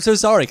 "Oh, I'm so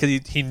sorry,"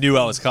 because he knew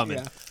I was coming,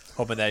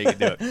 hoping that he could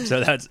do it. So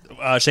that's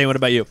Shane. What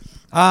about you?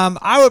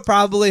 I would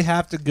probably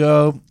have to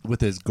go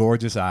with his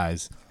gorgeous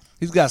eyes.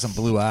 He's got some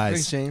blue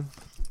Thanks, eyes, Shane.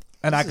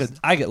 and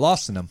I get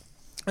lost in them.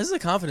 This is a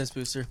confidence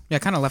booster. Yeah,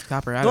 kind of left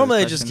Copper out. Normally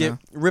I of the just question,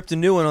 get ripped a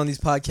new one on these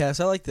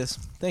podcasts. I like this.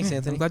 Thanks, though. I'm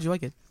Anthony. glad you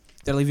like it.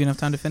 Did I leave you enough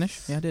time to finish?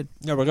 Yeah, I did.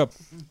 Yeah, we're good.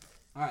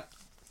 All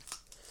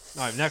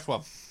right, next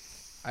one.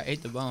 I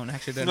ate the bone.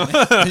 Actually, didn't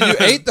I? You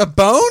ate the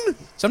bone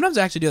Sometimes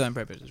I actually do that on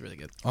purpose. It's really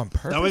good. on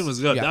purpose. That wing was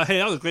good. Yeah. Hey,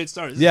 that was a great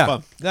start. This is Yeah,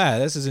 fun. yeah.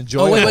 This is Oh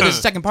enjoyable. wait, there's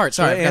a second part.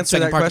 Sorry, Can I I got the answer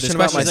second that part to this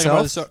question about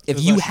question. myself?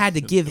 If you had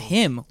to give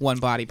him one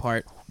body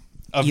part,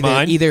 Of either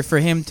mine, either for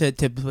him to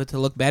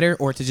look better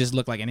or to just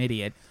look like an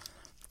idiot,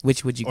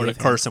 which would you or to give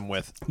him? curse him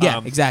with. Yeah,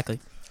 exactly.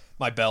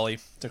 My belly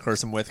to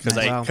curse him with because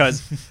Nice.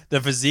 Wow. the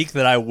physique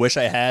that I wish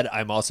I had,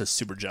 I'm also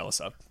super jealous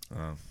of.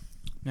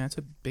 That's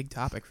a big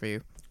topic for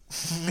you.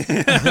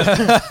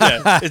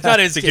 Yeah, it's not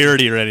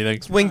insecurity or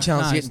anything, Wing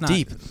challenge No, is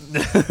it's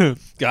getting not. deep.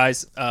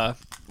 guys.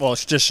 Well,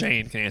 it's just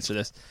Shane can answer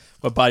this.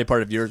 What body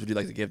part of yours would you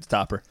like to give to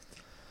Topper?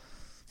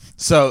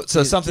 So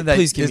something that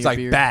please give is me a like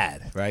beer.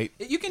 bad, right?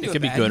 You can It do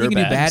could be bad. good you or can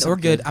do bad. bad or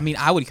Something good. good. I mean,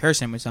 I would curse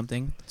him with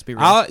something. Let's be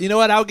real. You know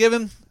what? I'll give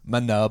him my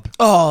nub.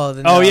 Oh,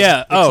 the Oh, nub.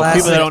 yeah. The Oh, classic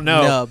people that don't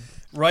know. nub.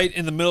 Right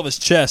in the middle of his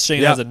chest,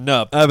 Shane Yeah. has a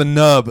nub. I have a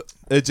nub.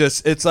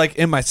 It's like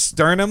in my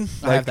sternum.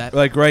 I like, have that.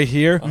 like right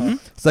here.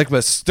 It's like my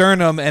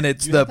sternum, and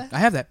it's I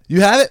have that.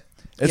 You have it.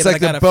 It's but like I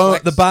the gotta bone,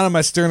 flex. the bottom of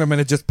my sternum, and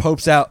it just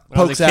pokes out. When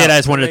I was Pokes a kid, I out.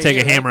 just wanted to take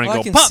a hammer and Well, I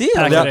go can pop, see it a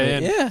pack little it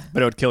bit, in, yeah.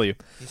 but it would kill you.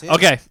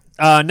 Okay,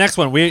 next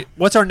one.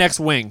 What's our next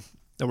wing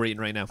that we're eating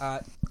right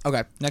now?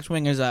 Okay, next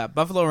wing is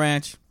Buffalo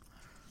Ranch.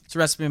 It's a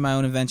recipe of my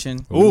own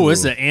invention. Ooh, this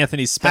is an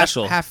Anthony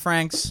special. Half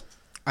Frank's.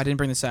 I didn't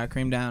bring the sour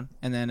cream down,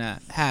 and then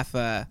half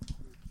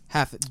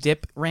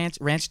dip ranch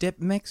dip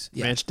mix.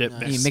 Yeah. Ranch dip You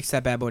mix. mix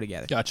that bad boy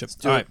together. Gotcha.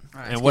 do All it. right. All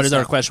right, And let's what get is our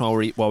started. question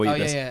while we eat Oh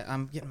this? yeah.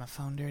 I'm getting my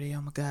phone dirty.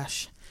 Oh my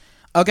gosh.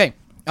 Okay.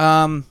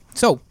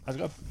 So How's it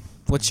go?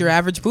 what's your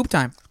average poop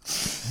time?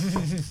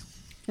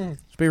 Let's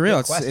be real.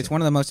 It's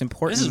one of the most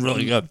important. This is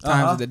really good.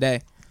 times of the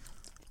day.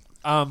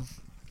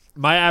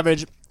 My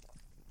average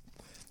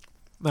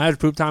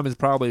poop time is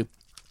probably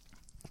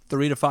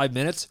 3 to 5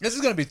 minutes. This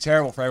is going to be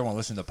terrible for everyone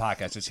listening to the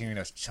podcast, just hearing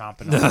us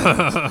chomping.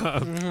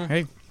 on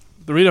Hey,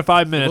 3 to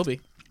 5 it will minutes,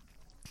 be.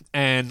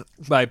 and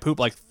I poop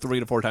like 3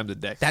 to 4 times a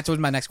day. That was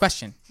my next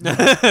question. 3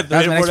 That was to my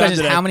 4 next question. times Is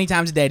a day. how many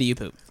times a day do you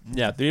poop?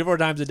 Yeah, 3 to 4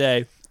 times a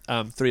day,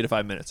 3 to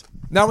 5 minutes.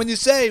 Now, when you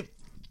say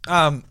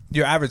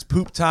your average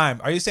poop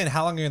time, are you saying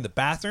how long you're in the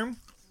bathroom?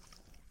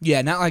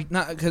 Yeah, not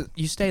because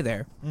you stay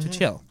there to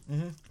chill.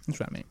 That's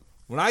what I mean.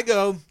 When I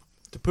go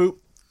to poop,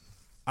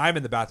 I'm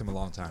in the bathroom a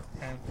long time.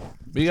 Same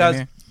Because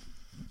here.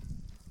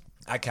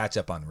 I catch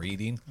up on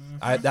reading.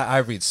 I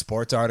read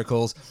sports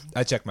articles.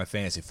 I check my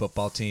fantasy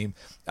football team.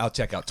 I'll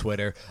check out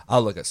Twitter.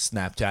 I'll look at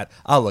Snapchat.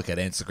 I'll look at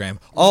Instagram,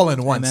 all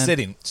in one Amen.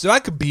 sitting. So I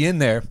could be in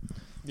there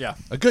Yeah.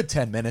 a good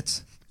 10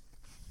 minutes.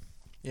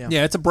 Yeah,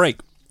 it's a break.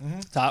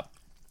 Top.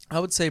 I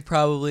would say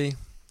probably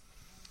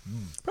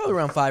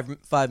around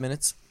 5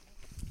 minutes.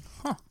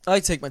 Huh. I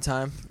like to take my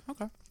time.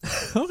 Okay.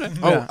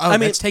 Yeah. I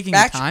mean, that's taking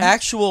your time?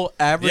 actual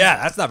average. Yeah,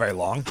 that's not very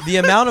long. The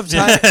amount of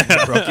time,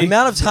 the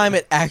amount of time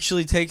it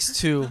actually takes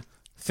to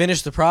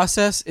finish the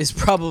process is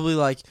probably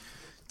like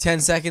 10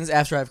 seconds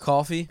after I have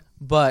coffee.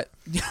 But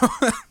Yeah.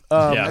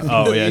 Oh, yeah.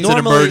 It's an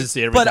normally-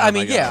 emergency every But time I I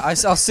mean, go. yeah,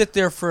 I'll sit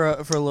there for a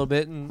little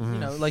bit and you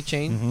know, like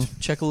Shane,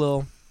 check a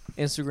little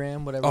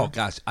Instagram, whatever. Oh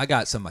gosh, I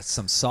got some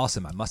sauce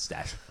in my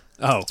mustache.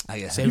 Oh. I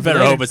guess. You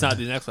better hope it's not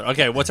the next one.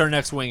 Okay, what's our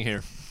next wing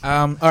here?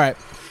 All right.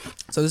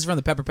 So this is from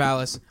the Pepper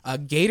Palace.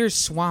 Gator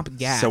Swamp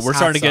Gas. So we're hot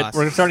starting to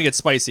sauce. get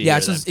spicy. Yeah,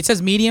 here, so then. it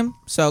says medium.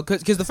 So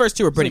because the first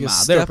two were pretty It's like a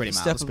mild. They were step- pretty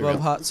mild. Step let's be above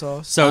real. hot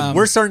sauce. So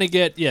we're starting to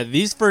get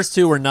these first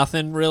two were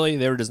nothing really.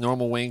 They were just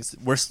normal wings.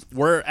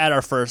 We're at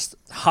our first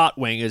hot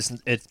wing.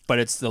 But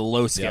it's the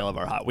low scale of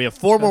our hot. We have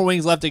 4 more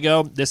wings left to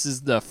go. This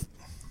is the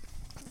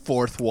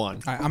 4th one.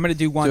 All right, I'm gonna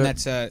do one Do it.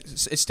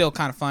 that's it's still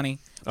kind of funny,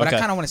 but Okay. I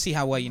kind of want to see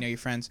how well you know your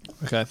friends.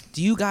 Okay.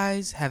 Do you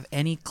guys have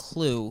any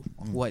clue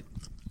what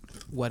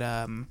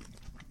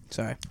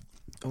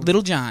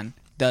Little John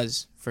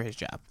does for his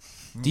job?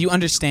 Do you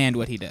understand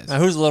what he does? Now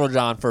who's Little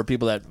John for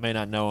people that may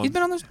not know him? He's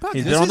been on this podcast.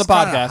 He's been on the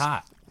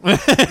podcast.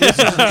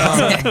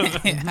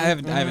 I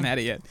haven't had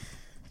it yet.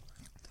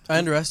 I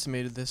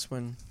underestimated this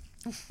when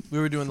we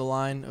were doing the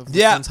line of which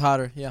Yeah. one's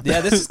hotter. Yeah.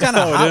 Yeah, this is kind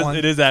of a hot one.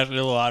 It is actually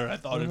a little hotter than I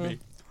thought it'd be.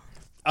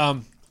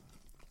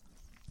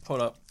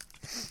 Hold up.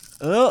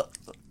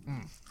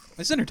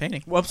 It's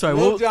entertaining. Well, I'm sorry.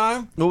 Lil What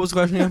John, was the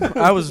question again?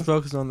 I was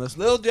focused on this.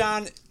 Lil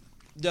John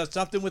does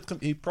something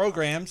with he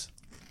programs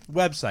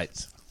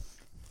websites.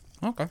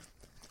 Okay.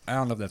 I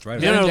don't know if that's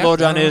right. or You know not. who Jack, Lil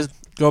John I don't is?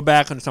 Go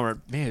back on some of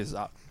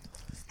our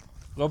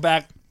Go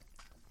back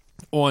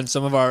on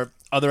some of our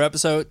other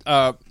episodes.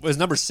 It was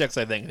number 6,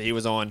 I think, that he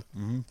was on.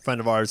 Friend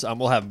of ours.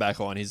 We'll have him back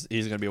on. He's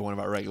gonna be one of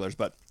our regulars.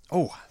 But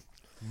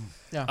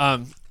Yeah.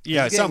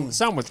 yeah, It's getting-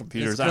 some with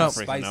computers. I It's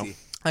don't getting freaking know.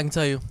 I can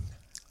tell you,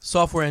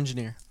 software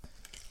engineer.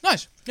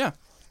 Nice. Yeah.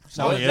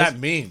 So what does he that is.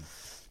 mean?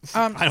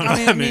 I don't know I what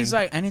mean, that it means means.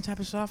 like any type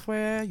of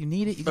software you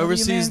need it. You go to your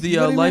Oversees man- the you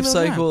go to your life man all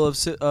the time.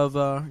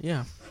 cycle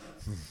of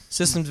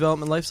system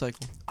development life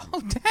cycle.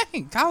 Oh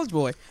dang, college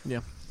boy.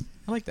 Yeah.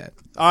 I like that.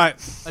 All right,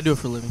 I do it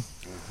for a living.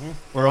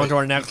 we're on to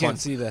our next one.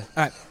 see the. All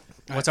right.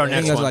 What's our I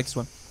think next you guys one? like this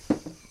one.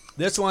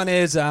 This one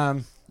is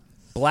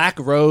Black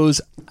Rose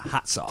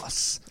hot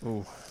sauce.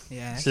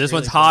 Yeah. So this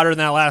one's hotter than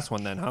that last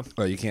one, then, huh?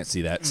 Oh, you can't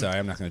see that. Sorry,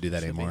 I'm not going to do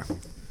that anymore.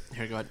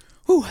 Here, go ahead.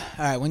 Whew. All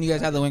right. When you guys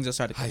have the wings, I'll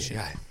start the question.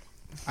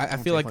 I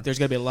feel like there's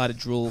gonna be a lot of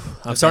drool.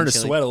 I'm starting to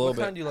eventually. sweat a little What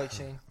bit. kind do you like,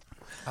 Shane?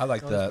 I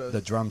like Oh,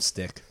 the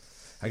drumstick.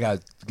 I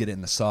gotta get it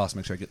in the sauce.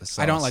 Make sure I get the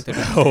sauce. I don't like the.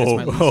 Oh, That's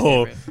my least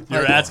oh. favorite.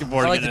 You're asking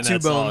for I it like getting the in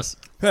two that bones.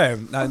 sauce. Hey,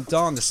 it's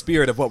all in the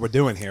spirit of what we're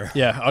doing here.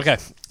 Yeah. Okay.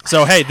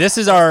 So hey, this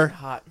is our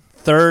Hot.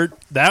 third.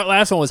 That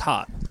last one was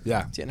hot.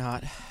 Yeah. It's getting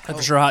hot. That's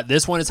for sure hot.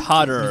 This one is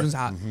hotter. This one's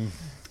hot.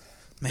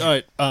 All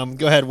right.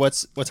 Go ahead.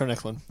 What's our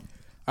next one?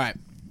 All right.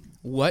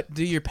 What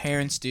do your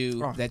parents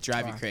do Oh, that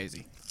drive you God.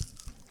 crazy?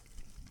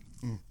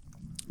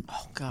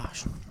 Oh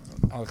gosh.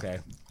 Okay.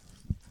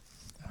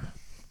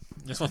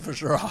 This one for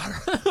sure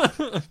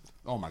hotter.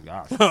 Oh my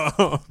gosh.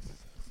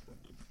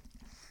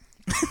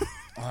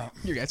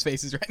 Your guys'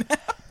 faces right now.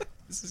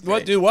 This is What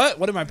great. do what?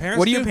 What do my parents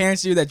What do do? your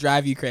parents do that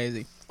drive you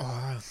crazy?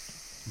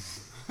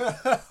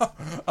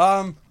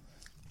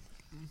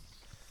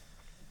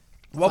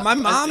 Well, my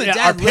mom and yeah,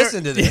 dad our par-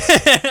 listen to this.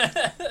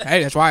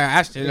 Hey, that's why I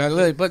asked you. I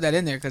literally put that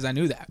in there because I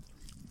knew that.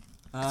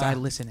 Because I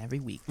listen every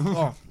week.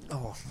 Ooh,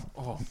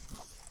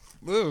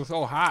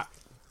 so hot.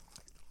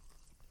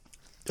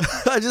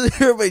 I just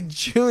hear everybody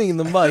chewing in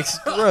the mics. It's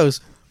gross.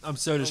 I'm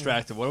so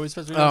distracted. What are we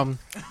supposed to do?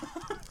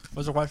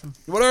 What's the question?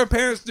 What do our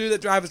parents do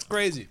that drive us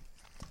crazy?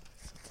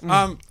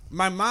 My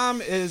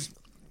mom is.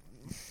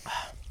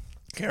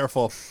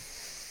 Careful.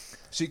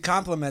 She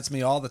compliments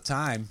me all the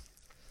time,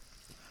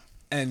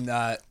 and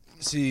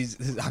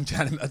she's. I'm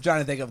trying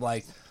to think of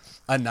like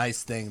a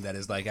nice thing that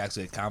is like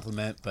actually a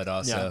compliment, but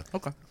also.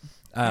 Okay.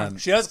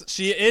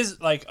 She is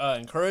like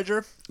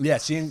encourager. Yeah,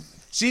 she.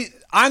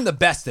 I'm the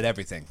best at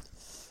everything.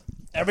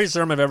 Every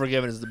sermon I've ever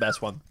given is the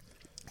best one.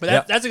 But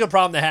Yep. that's a good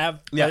problem to have.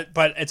 Yeah.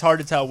 But it's hard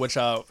to tell which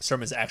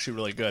sermon is actually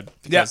really good.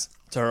 Yeah. Because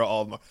to her,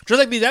 all of them. Just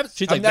like these episodes,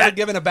 she's I've like never that.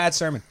 given a bad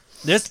sermon.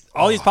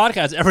 All these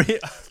podcasts,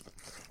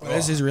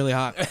 This is really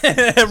hot.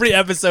 every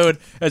episode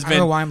has I don't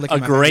know been why I'm licking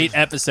a my great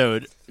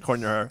episode,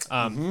 according to her.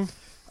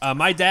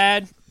 My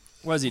dad,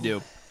 what does he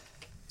do?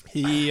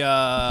 He He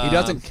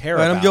doesn't care.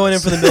 Right, about I'm going in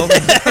us. for the milk.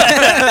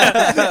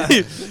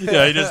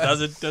 yeah, he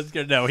just doesn't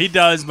get. No, he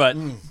does, but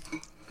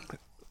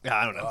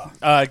I don't know.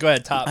 Go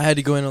ahead, top. I had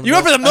to go in on the You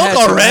milk. went for the milk I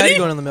had already? to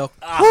go in on the milk.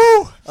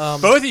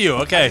 Both of you.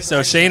 Okay,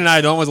 so Shane and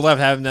I, the only ones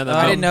left, haven't done that.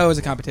 I didn't know it was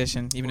a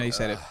competition, even though you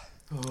said it.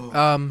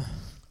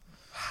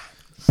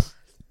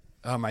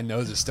 Oh, my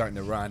nose is starting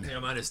to run. Yeah,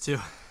 mine is too.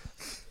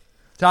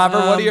 Topper,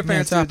 what do your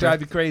parents do yeah, that drive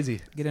you crazy?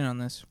 Get in on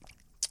this.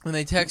 When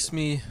they text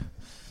me,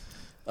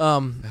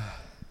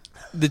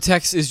 the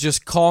text is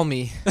just call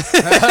me. Oh,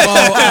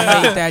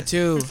 I hate that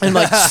too. And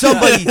like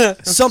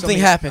something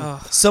happened.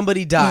 Oh.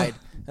 Somebody died.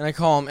 And I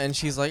call him and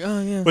she's like,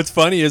 oh yeah. What's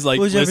funny is like,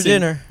 What was you have for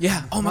listen, dinner?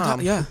 Yeah. Oh my Mom.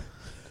 god. Yeah.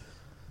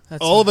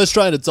 That's all of us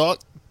trying to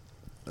talk.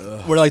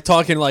 We're like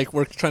talking like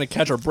we're trying to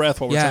catch our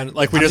breath while we're Yeah. trying to,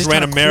 like we I'm just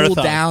ran a trying to marathon.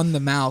 Cool down the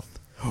mouth.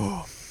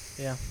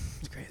 yeah.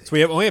 So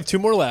we only have 2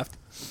 more left.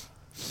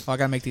 Oh, I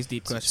gotta make these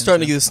deep questions.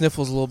 Starting to get the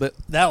sniffles a little bit.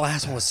 That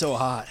last one was so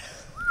hot.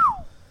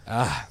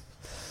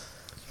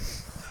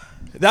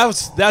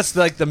 That's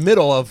like the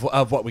middle of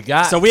what we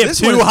got. So we have This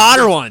 2 one is-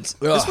 hotter ones.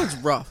 This one's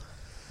rough.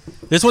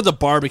 This one's a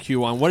barbecue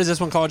one. What is this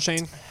one called,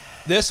 Shane?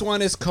 This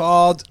one is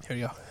called Here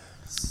we go.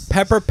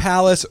 Pepper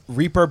Palace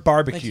Reaper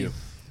Barbecue. you.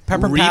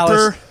 Pepper Reaper?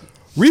 Palace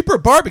Reaper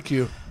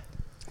Barbecue.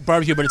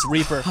 Barbecue, but it's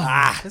Reaper.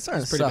 That's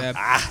starting to Pretty suck.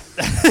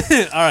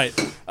 bad. All right.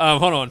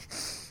 Hold on.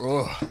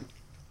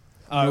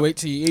 I'm gonna wait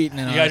till you eat and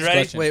then You I'll guys ask a ready?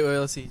 question. Wait,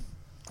 let's see.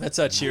 Let's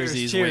cheers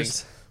these cheers.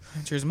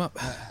 wings. Cheers them up.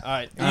 All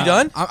right. Are you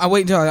done? I'll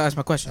wait until I ask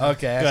my question.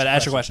 Okay. Go ahead.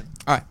 Ask your question.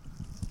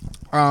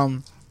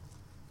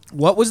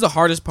 What was the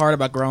hardest part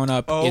about growing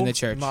up in the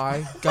church?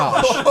 My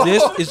gosh.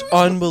 This is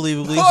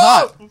unbelievably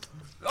hot.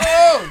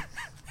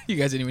 You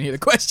guys didn't even hear the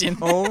question.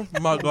 Oh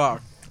my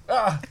god.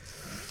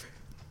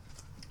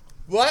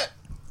 What?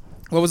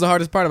 What was the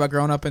hardest part about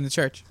growing up in the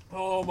church?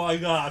 Oh my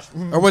gosh.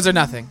 Or was there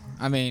nothing?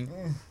 I mean,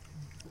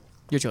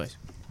 your choice.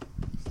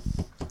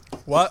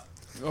 What?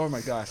 Oh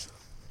my gosh.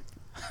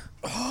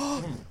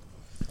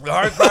 The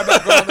hard part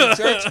about growing up in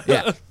church?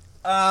 Yeah.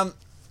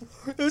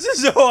 This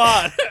is so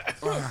hot.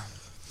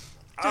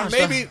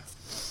 Maybe.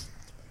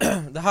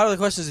 The hotter the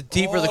questions, the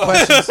deeper the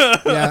questions.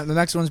 Yeah, the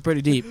next one's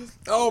pretty deep.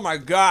 Oh my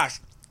gosh.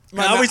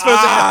 How are we supposed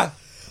to?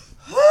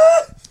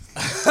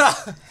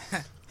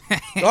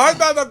 The hard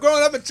part about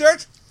growing up in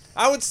church,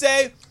 I would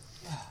say,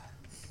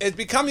 is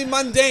becoming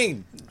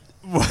mundane.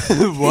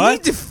 You What?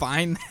 need to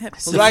define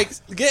that. Like,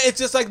 it's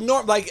just like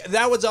norm. Like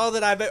that was all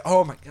that I've.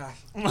 Oh my gosh.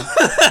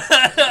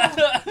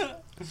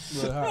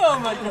 Oh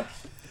my god.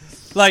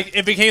 Like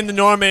it became the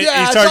norm, and Yeah, you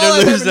that's started all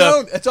to I've lose ever the.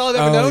 known. That's all I've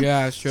ever Oh, known.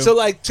 yeah, it's true. So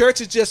like,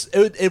 church is just.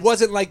 It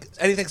wasn't like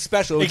anything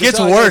special. It was gets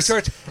just all like, worse.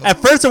 Church. At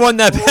first, it wasn't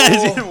that bad.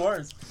 It's even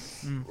worse.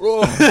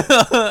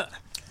 Oh.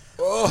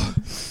 Oh.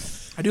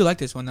 I do like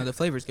this one though. The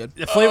flavor's good.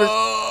 The flavor.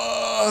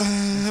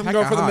 I'm Heck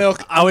going for the hot.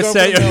 milk. I would I'm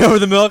say going for the milk. over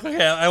the milk.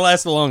 Okay, I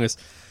last the longest.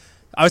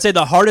 I would say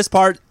the hardest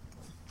part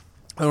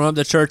around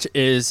the church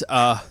is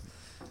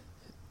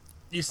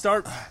you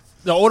start.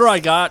 The older I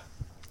got,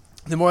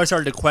 the more I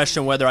started to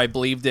question whether I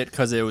believed it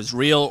because it was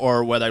real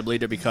or whether I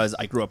believed it because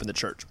I grew up in the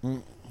church.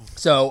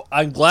 So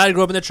I'm glad I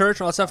grew up in the church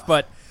and all that stuff,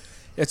 but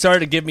it started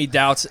to give me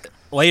doubts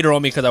later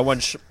on because I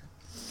wasn't.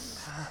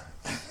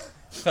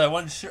 I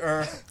wasn't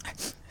sure.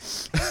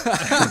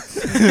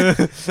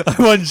 I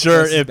wasn't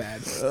sure This is if bad.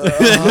 You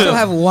still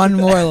have one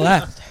more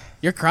left.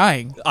 You're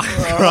crying.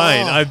 I'm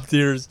crying. I have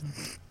tears.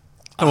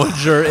 I wasn't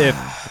sure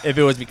if it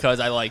was because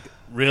I like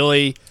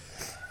really,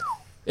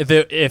 if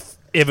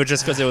it was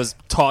just because it was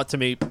taught to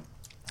me.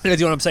 You guys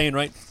know what I'm saying,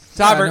 right?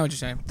 I know Tybert, what you're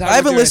saying. I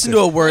haven't listened to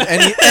a word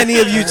any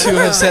of you two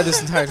have said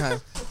this entire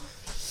time.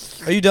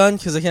 Are you done?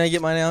 Because can I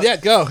get mine out? Yeah,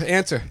 go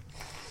answer.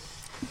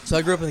 So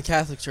I grew up in the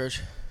Catholic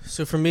Church.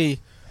 So for me,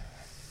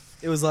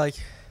 it was like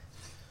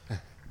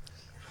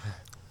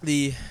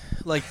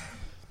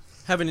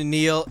having to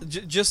kneel,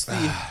 just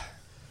the.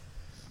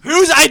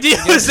 Whose idea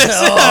was this?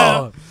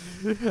 Oh.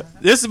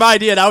 This is my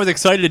idea, and I was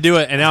excited to do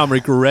it, and now I'm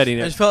regretting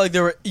I it. just felt like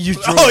there were you.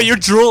 Oh, you're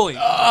drooling.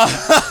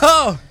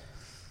 Nah,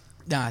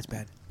 it's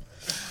bad.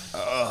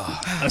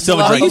 I still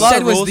a haven't lot, you drank a lot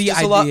said of was rules, the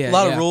just a idea,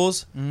 lot yeah. of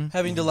rules. Mhm.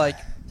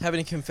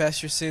 Having to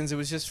confess your sins. It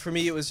was just for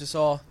me. It was just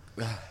all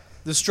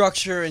the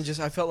structure and just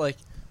I felt like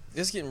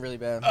this is getting really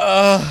bad.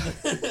 Why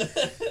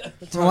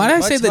did I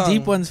My say the tongue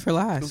deep ones for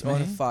was last, on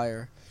man?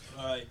 fire.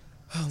 All right.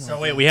 So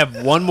wait, we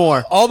have one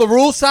more. All the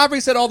rules.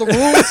 Sabri said all the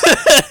rules.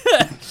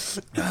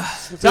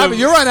 Sabri,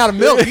 you're running out of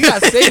milk. You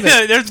gotta save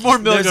it. There's more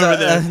milk There's over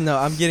there. no,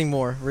 I'm getting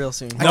more real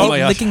soon. I Oh my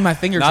keep gosh. licking my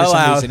fingers Not for some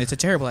allowed. reason. It's a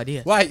terrible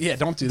idea. Why? Yeah,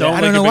 don't do Don't that.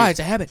 I don't lick know your why. fingers. It's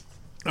a habit.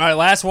 All right,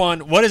 last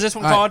one. What is this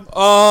one All right. called?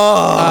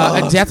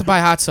 Oh, A death by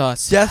hot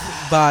sauce.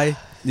 death by.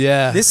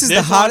 Yeah. This is This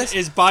the hottest. one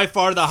is by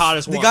far the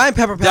hottest The one. guy in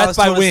Pepper Palace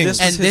by told us wings. this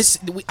was And his-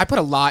 this, I put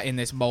a lot in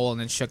this bowl and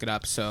then shook it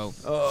up. So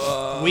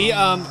we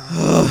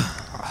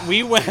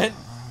went.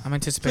 I'm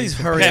anticipating. Please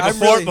some hurry. Okay, I'm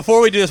before really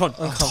before we do this one,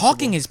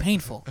 Talking is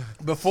painful.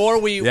 before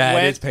we Yeah, it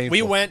went, is painful.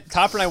 we went.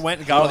 Topper and I went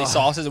and got all these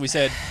sauces, and we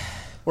said,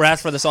 we're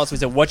asked for the sauce. We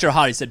said, what's your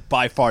hot? He said,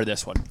 by far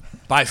this one.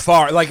 by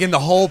far, like in the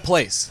whole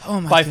place.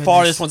 Oh my By goodness.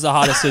 far this one's the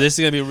hottest. So this is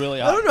gonna be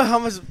really I hot. don't know how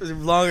much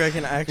longer I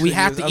can actually. We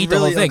have do to this. eat I'm the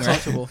whole really thing, right?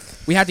 uncomfortable.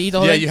 We have to eat the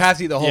whole Yeah, thing? you have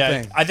to eat the whole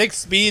Yeah, thing. I think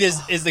speed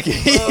is the key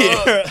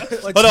here.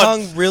 My Hold on.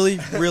 tongue really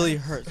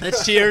hurts.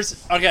 Let's cheers.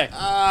 Okay. So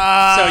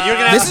you're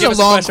gonna have This to is give a us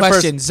long first.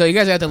 question, so you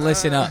guys have to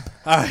listen up.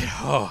 All right.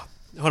 Oh.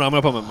 Hold on.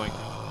 I'm gonna put my mic.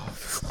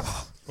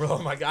 Oh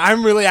my god,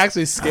 I'm really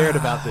actually scared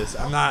about this.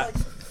 I'm not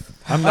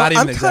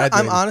even exaggerating.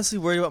 I'm honestly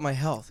worried about my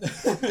health.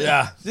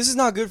 Yeah. This is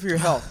not good for your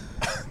health.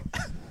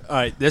 All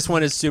right. This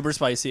one is super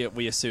spicy.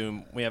 We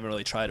assume we haven't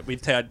really tried it.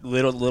 We've had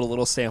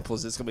little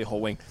samples. It's gonna be a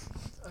whole wing.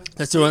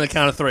 Let's do it on the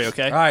count of 3.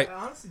 Okay. All right. I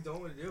honestly don't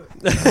want to do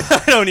it.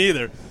 I don't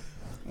either.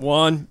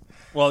 1.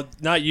 Well,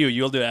 not you.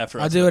 You'll do it after.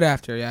 I'll us. do it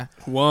after, yeah.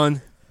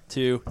 1,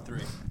 2, 3.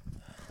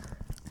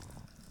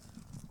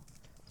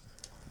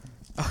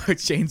 Oh,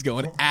 Shane's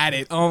going at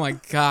it. Oh my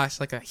gosh,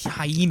 like a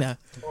hyena.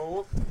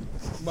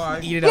 Bye.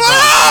 Eat it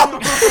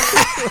up.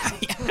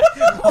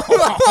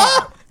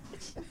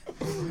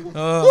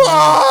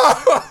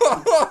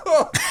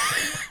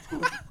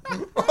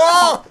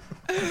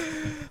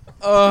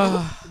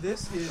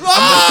 This is. Can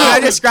I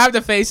describe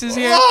the faces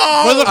here?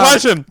 What's the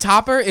question?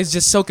 Topper is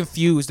just so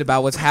confused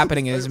about what's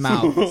happening in his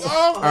mouth.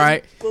 All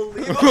right.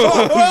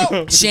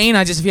 Shane,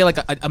 I just feel like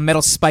a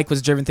metal spike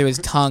was driven through his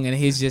tongue, and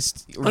he's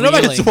just I don't know if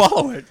I can reeling.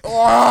 swallow it.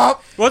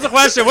 What's the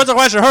question? What's the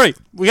question? Hurry.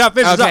 We got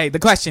fish. Okay, the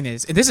question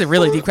is, and this is a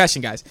really deep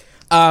question, guys.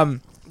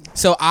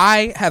 So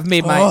I have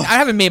made my, I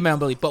haven't made my own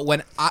belief, but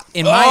when,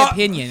 in my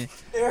opinion,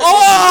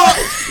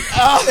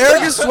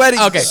 Eric is sweating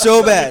Okay.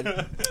 so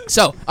bad.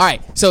 so all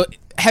right, so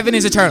heaven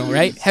is eternal,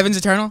 right? Heaven's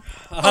eternal.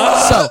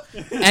 So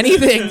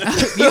anything,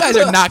 you guys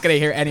are not gonna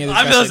hear any of this.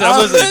 I'm question. listening. I'm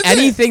listening.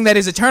 Anything that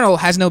is eternal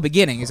has no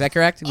beginning. Is that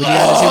correct? Would you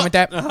guys assume with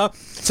that?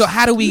 So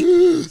how do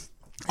we?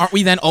 Aren't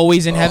we then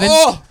always in heaven?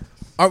 Oh,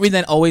 Aren't we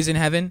then always in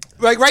heaven?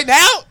 like right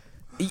now?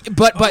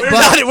 But We're in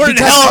because-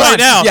 hell right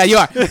now. Yeah, you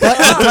are.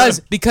 But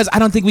because I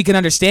don't think we can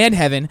understand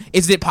heaven.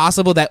 Is it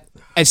possible that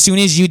as soon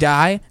as you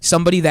die,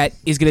 somebody that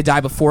is going to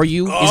die before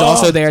you is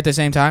also there at the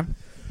same time?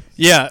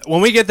 Yeah,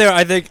 when we get there,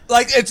 I think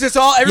Like it's just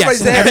all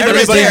everybody's Yes, there.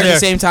 everybody's there at there. the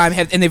same time,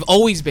 and they've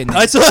always been there.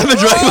 I still haven't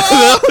drank my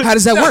milk. How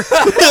does that work?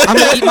 I'm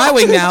gonna eat my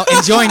wing now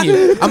and join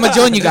you. I'm gonna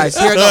join you guys.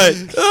 Here I go.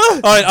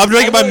 All right, I'm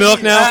drinking my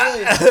milk now.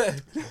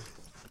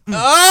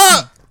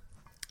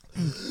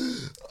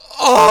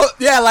 Oh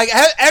yeah, like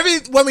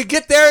when we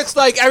get there, it's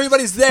like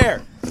everybody's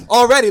there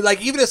already.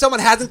 Like even if someone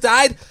hasn't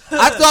died,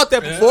 I've thought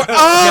that before.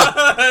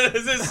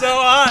 This is so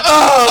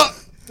hot.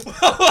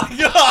 Oh my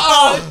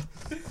god.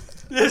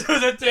 This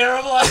was a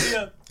terrible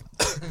idea.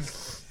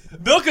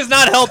 Milk is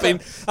not helping.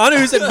 I don't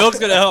know who said milk's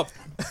gonna help.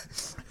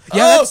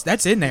 Yeah,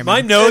 that's in there,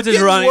 My man. nose It's is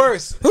getting running.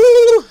 worse.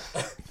 Oh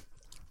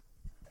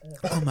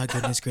my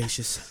goodness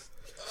gracious!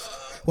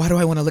 Why do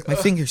I want to lick my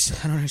fingers?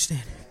 I don't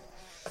understand.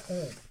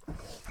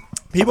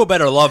 People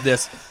better love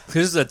this because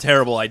this is a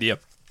terrible idea.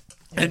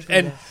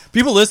 And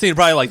people listening are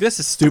probably like, this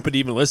is stupid to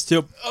even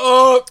listen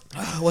to.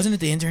 Wasn't it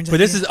the interns? But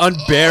this is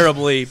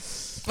unbearably.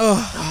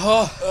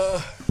 All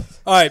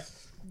right.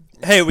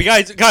 Hey, we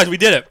guys, we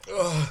did it.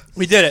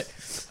 We did it.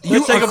 You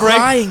Let's take are a break.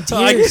 crying,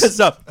 I tears. guess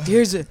up.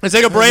 Here's Let's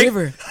take a break.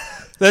 River.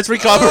 Let's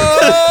recover.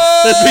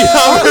 Let's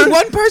recover. Only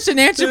one person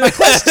answered my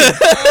question.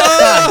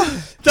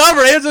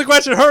 Topper, answer the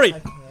question. Hurry.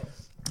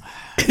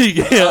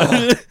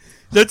 Yeah.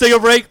 Let's take a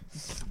break.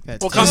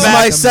 That's We'll come This is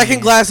back. my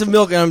second glass of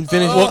milk, and I'm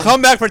finished. We'll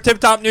come back for Tip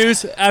Top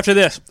News after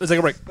this. Let's take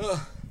a break.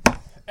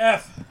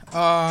 F.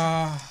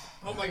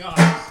 Oh my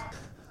god.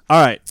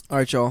 All right, All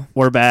right, y'all.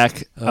 we're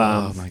back.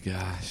 Oh my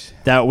gosh.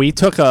 That we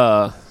took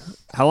a.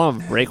 How long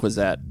of a break was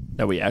that?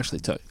 That we actually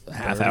took a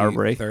half-hour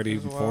break. 30,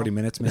 40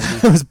 minutes maybe.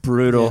 It was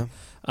brutal.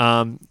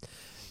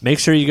 Make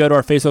sure you go to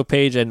our Facebook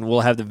page, and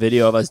we'll have the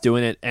video of us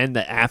doing it and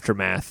the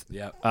aftermath.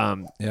 Yep.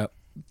 Yep.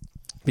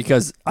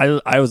 Because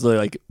I was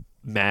literally like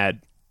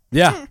mad.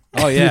 Yeah.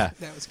 Oh yeah.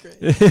 That was great.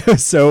 It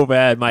was so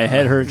bad. My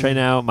head hurts right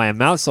now. My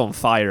mouth's on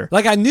fire.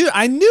 Like I knew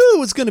it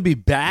was going to be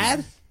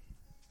bad,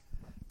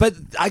 but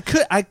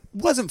I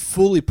wasn't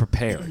fully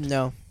prepared.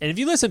 No, And if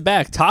you listen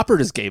back, Topper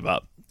just gave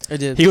up. I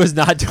did. He was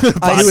not doing.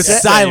 I He was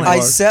set, silent. I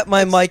set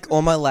my mic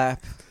on my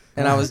lap,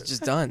 and I was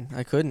just done.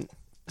 I couldn't.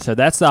 So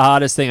that's the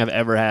hottest thing I've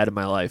ever had in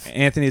my life.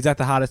 Anthony, is that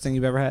the hottest thing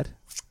you've ever had?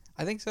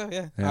 I think so.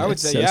 Yeah, Yeah. I would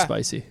It's say so yeah.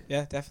 spicy.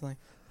 Yeah, definitely.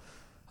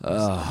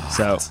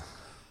 So,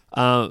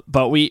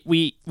 but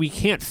we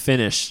can't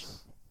finish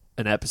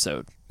an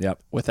episode Yep.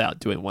 without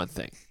doing one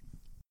thing.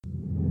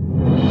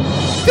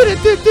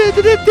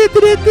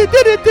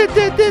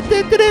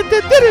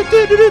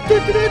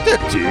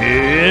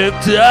 Tip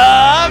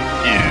Top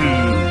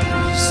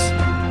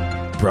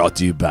News. Brought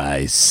to you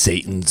by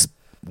Satan's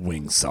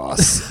wing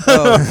sauce.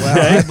 Oh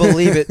wow! I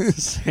believe it.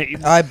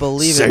 I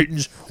believe it.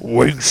 Satan's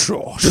wing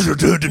sauce.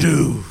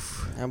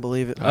 I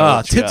believe it. Oh,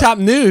 what you tip top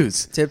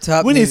news. Tip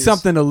top. We need news.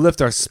 something to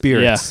lift our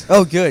spirits.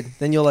 Oh, good.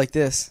 Then you'll like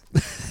this.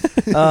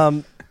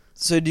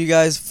 So do you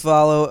guys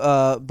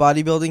follow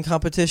bodybuilding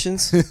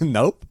competitions?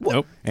 Nope.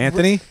 Nope.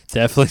 Anthony?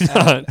 Definitely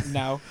not.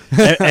 No,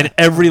 And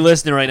every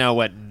listener right now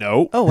went,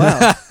 nope. Oh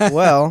wow.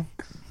 Well,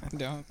 I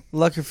don't.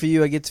 lucky for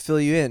you, I get to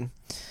fill you in.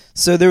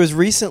 So there was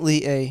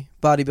recently a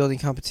bodybuilding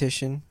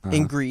competition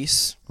in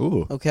Greece.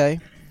 Ooh.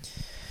 Okay.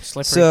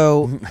 Slippery.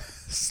 So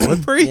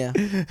Slippery? yeah.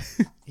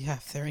 yeah,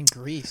 if they're in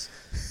Greece.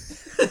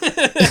 Am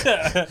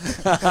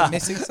I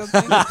missing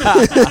something?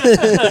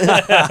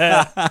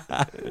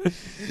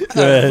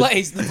 Good.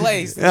 The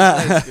place.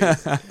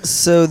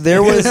 So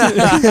there was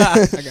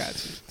I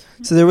got you.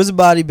 so there was a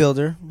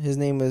bodybuilder. His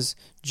name was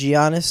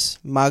Giannis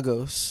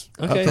Magos.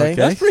 Okay.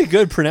 That's pretty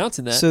good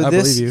pronouncing that. So I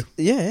this, believe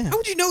you. Yeah, How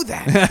would you know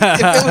that? If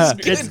it was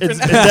good it's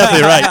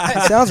definitely right.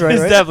 yeah. Sounds right,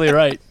 It's right? definitely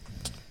right.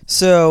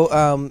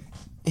 So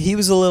he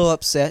was a little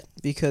upset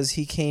because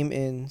he came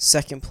in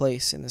second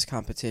place in this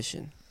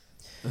competition.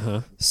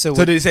 Uh-huh. So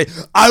So did he say,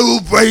 I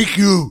will break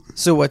you?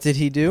 So what did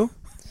he do?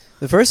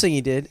 The first thing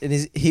he did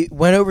is he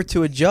went over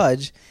to a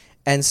judge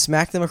and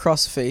smacked him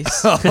across the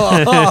face. Oh,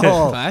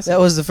 Classic. That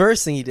was the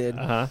first thing he did.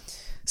 Uh-huh.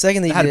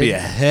 Second thing he that'd did, be a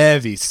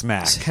heavy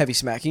smack. heavy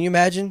smack. Can you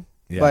imagine?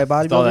 Yeah. By a With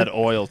all bodybuilder? that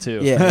oil, too.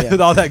 Yeah, yeah. With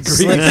all that grease.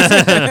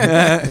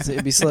 Slick.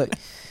 It'd be slick.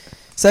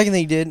 Second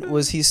thing he did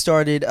was he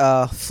started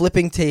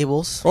flipping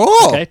tables.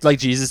 Oh. Okay, like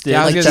Jesus did.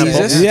 Yeah, I was Like gonna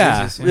say, Jesus?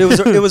 Yeah. Jesus,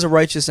 It was a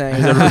righteous It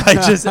anger. was a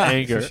righteous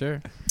anger. For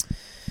sure.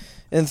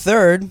 And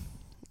third,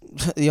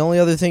 the only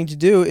other thing to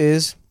do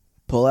is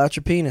pull out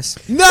your penis.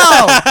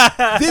 No!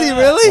 Did he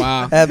really?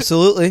 Wow.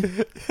 Absolutely.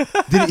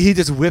 Did he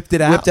just whipped it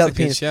out? Whipped out a the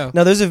good penis. show.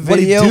 Now there's a What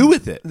did he video. do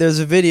with it? There's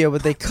a video,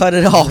 but they cut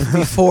it off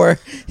before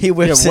he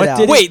whips what it out.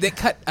 did he- Wait, they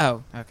cut.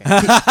 Oh, okay.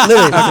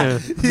 Literally,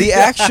 the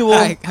actual,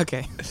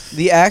 Okay.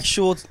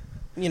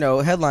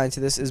 headline to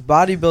this is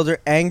bodybuilder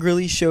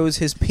angrily shows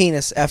his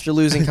penis after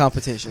losing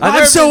competition.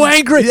 I'm so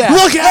angry. Yeah.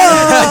 Look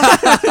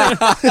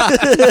at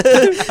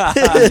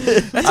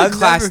That's I've a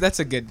class. never- That's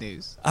a good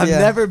news. I've Yeah.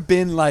 never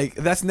been like,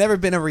 that's never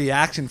been a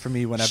reaction for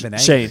me when I've been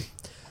angry. Shane,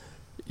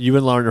 you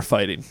and Lauren are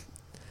fighting.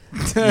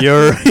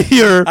 You're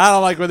I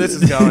don't like where this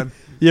is going.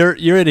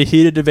 you're in a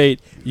heated debate.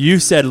 You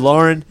said,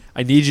 Lauren,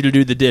 I need you to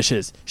do the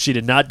dishes. She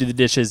did not do the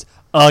dishes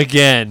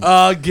again.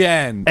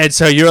 Again. And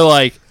so you're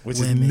like, Which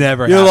is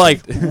never you're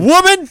happened. like,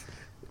 woman,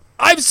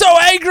 I'm so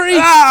angry.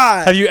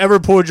 Ah! Have you ever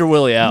pulled your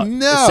willy out? and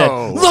No. said,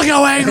 look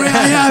how angry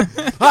I am.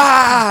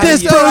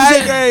 This proves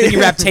it. Then you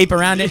wrap tape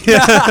around it.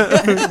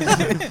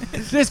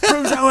 This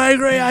proves how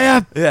angry I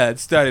am. Yeah, it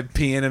started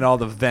peeing in all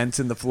the vents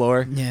in the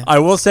floor. Yeah. I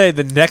will say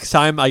the next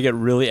time I get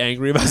really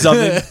angry about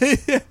something,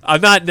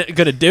 I'm not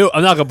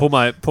gonna pull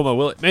my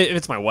willy. Maybe if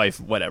it's my wife,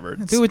 whatever.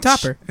 Do it with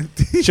Topper.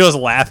 She'll just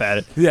laugh at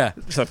it. Yeah.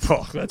 It's like,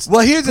 oh, that's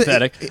Well, here's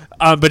pathetic.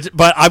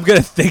 But I'm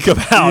gonna think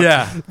about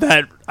Yeah.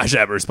 that. I should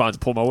have a response to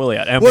pull my willy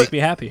out and Well, make me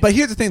happy. But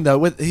here's the thing,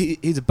 though.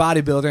 He's a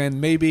bodybuilder, and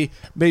maybe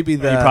he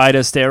probably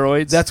does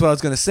steroids. that's what I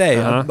was gonna say.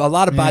 Uh-huh. A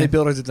lot of Yeah.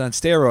 bodybuilders have done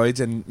steroids,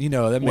 and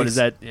that What makes, is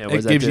that? Yeah, what it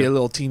does that gives do? you a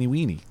little teeny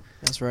weeny.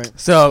 That's right.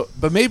 So,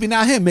 but maybe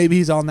not him. Maybe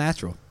he's all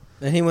natural.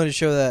 And he wanted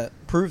to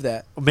prove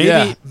that.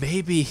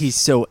 Maybe he's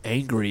so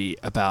angry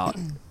about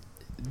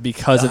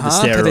because of the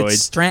Uh-huh.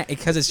 steroids.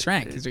 Because it's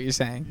strength, is what you're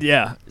saying.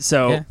 Yeah.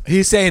 So Yeah.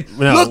 He's saying,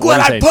 No, "Look what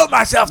I'm I saying- put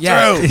myself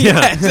Yeah. through."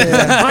 yeah.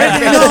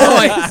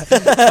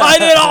 I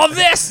did all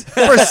this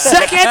for a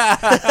second.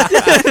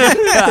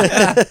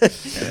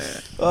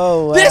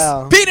 Oh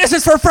wow. This penis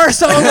is for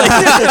first only.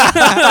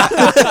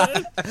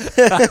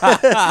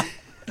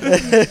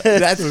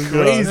 That's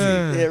crazy.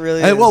 it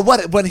really And, is. well,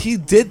 when he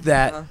did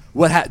that,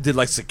 what did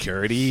like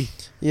security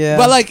Yeah.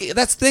 But like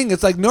that's the thing.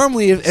 It's like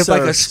normally if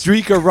like a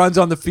streaker runs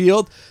on the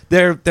field,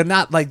 they're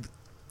not like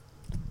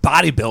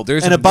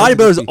bodybuilders. And a they could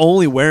bodybuilder's just be-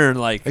 only wearing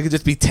like they could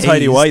just be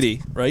tighty tased.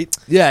 whitey, right?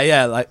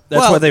 Yeah, like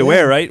That's what they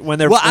wear, right? When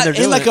they're Well, when they're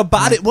doing and like it. a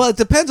body. Well, it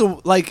depends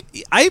on like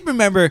I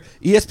remember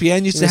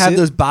ESPN used to You have see it?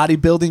 those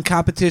bodybuilding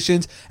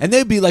competitions, and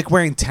they'd be like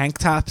wearing tank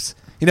tops.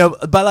 You know,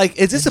 but like,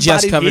 is this a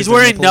Just body? covers He's the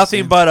wearing nipples,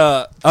 nothing yeah. but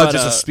a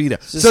just a speedo.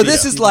 just So Speedo.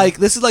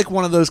 this is like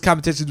one of those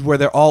competitions where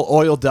they're all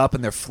oiled up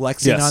and they're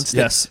flexing Yes, on stage.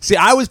 yes. See,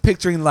 I was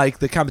picturing like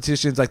the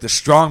competitions, like the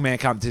strongman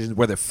competitions,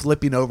 where they're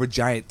flipping over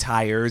giant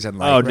tires and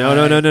like Oh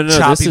no!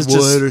 chopping This is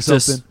wood just, or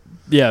something.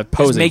 yeah, Just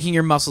posing. making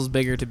your muscles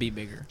bigger to be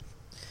bigger.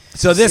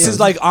 So this Yeah. is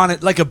like on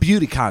it, like a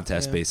beauty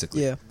contest, Yeah.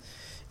 basically. Yeah.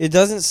 It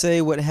doesn't say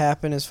what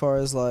happened as far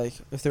as like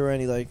if there were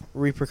any like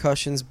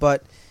repercussions,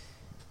 but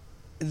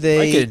I get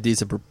they a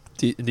decent.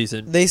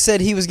 they said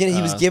he was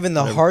given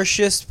the whatever.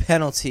 harshest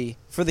penalty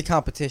for the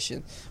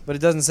competition, but it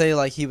doesn't say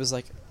like he was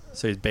like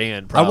So he's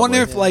banned. I Probably.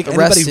 wonder if like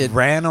Arrested. anybody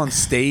ran on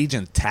stage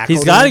and tackled.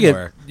 he's got to him, get.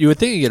 or- You would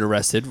think he'd get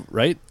arrested,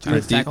 right? Trying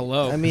to Deep- tackle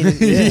low. I mean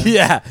yeah.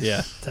 yeah.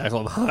 Yeah,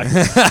 tackle him high.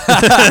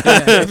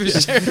 Yeah, for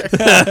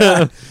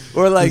sure.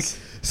 Or like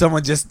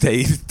someone just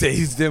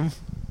tased him.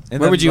 And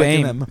Where then, would you like,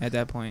 aim and then- at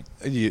that point?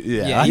 Yeah,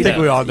 Yeah, I you think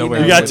know. we all know You where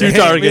know. You got would two aim.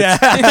 targets.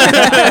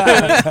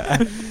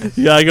 Yeah.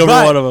 You gotta go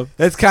But for one of them.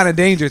 That's kind of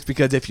dangerous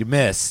because if you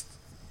miss,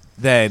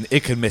 then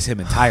it could miss him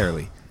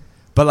entirely.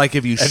 But like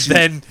if you And shoot,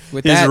 then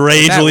With his that-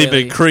 rage with that will even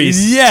Willie.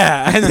 increase.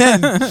 yeah, and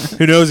then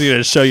Who knows? He's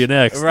gonna show you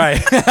next.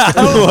 right,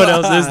 What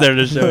else is there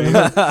to show you?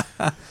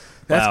 that's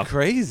Wow.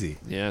 crazy.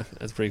 Yeah,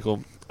 that's pretty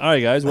cool. All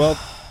right, guys. Well,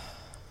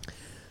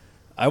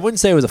 I wouldn't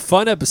say it was a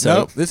fun episode.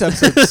 Nope, this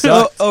episode Oh,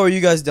 sucked. are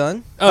you guys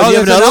done? Oh, do you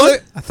have there's another one?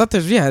 I thought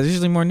there's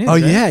usually more news. Oh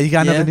right? yeah, you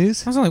got Yeah. another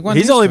news? There's only one.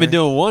 He's news only story. been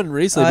doing one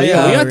recently. But Oh,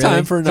 yeah, we yeah, got time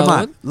really? for another Come on,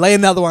 one. lay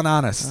another one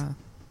on us.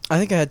 I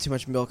think I had too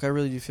much milk. I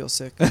really do feel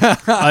sick.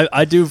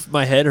 I do.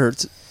 My head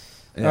hurts.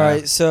 Yeah. All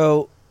right,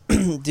 so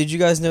did you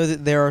guys know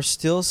that there are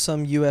still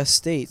some U.S.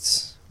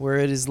 states where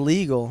it is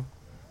legal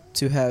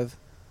to have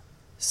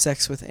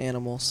sex with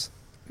animals?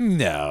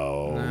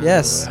 No.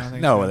 Yes. I don't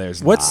think No, so.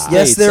 there's What not.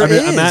 Yes, states? there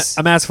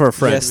I'm asking for a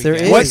friend. Yes,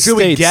 there What is. should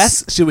we States.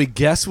 guess? Should we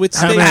guess which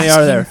How state? many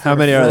are there? How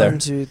many are there? 1,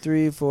 2,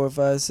 3, 4,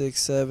 5,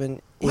 6,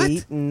 7, What?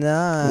 8,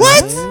 9.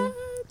 What? All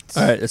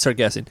right, let's start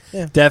guessing.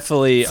 Yeah.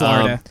 Definitely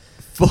Florida.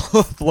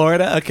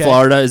 Florida. Okay.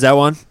 Florida. Is that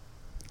one?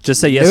 Just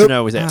say yes or Nope.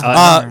 no. We say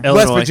Uh, Illinois.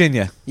 West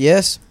Virginia.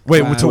 Yes.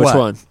 Wait, Wow. to Which what?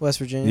 one? West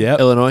Virginia. Yep.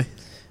 Illinois.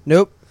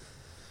 Nope.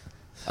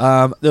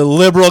 The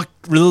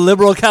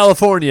liberal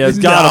California has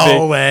got to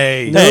No be.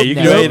 way. Hey, you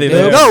can do Nope. anything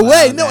Nope. there. No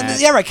way. No. That.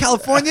 Yeah, right.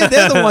 California.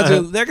 They're the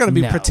ones. They're going to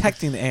be No.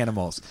 protecting the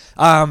animals.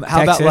 How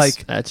about Texas?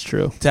 like That's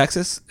true.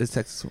 Texas? Is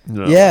Texas?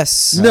 No.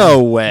 Yes.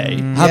 No way.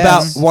 Mm. How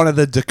Yes. about one of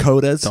the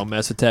Dakotas Don't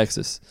mess with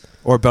Texas.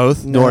 or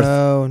both? North.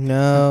 No,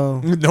 no.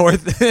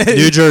 North.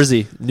 New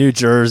Jersey. New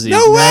Jersey.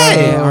 No way.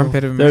 Yeah,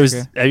 armpit of There's.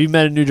 America. Have you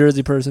met a New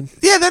Jersey person?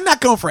 Yeah, they're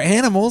not going for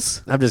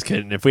animals. I'm just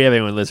kidding. If we have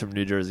anyone lives from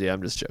New Jersey,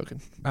 I'm just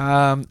joking.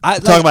 I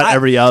Talking about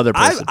every other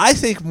person. I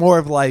think more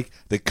of like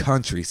the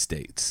country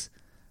states,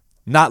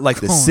 not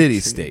like the city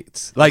Country.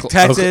 states, like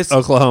Texas,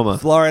 Oklahoma.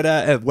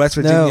 Florida, and West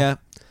Virginia,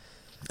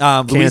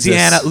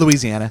 Louisiana.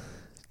 Louisiana.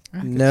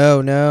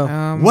 No,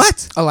 no.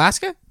 What?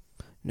 Alaska?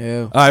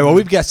 No. All right. Well,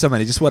 we've got so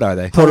many. Just what are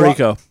they? Puerto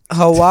Rico.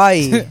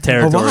 Hawaii.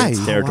 Territory. Hawaii.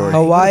 It's territory.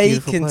 Hawaii,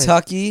 Beautiful place.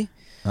 Kentucky,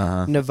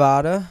 Uh-huh.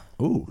 Nevada,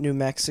 Ooh, New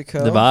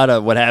Mexico, Nevada.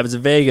 What happens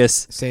in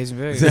Vegas? Stays in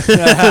Vegas.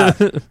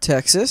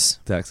 Texas,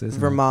 Texas,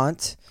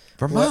 Vermont,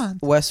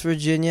 Vermont. West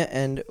Virginia,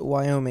 and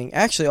Wyoming.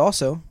 Actually,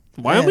 also.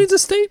 Wyoming's a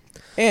state?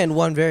 And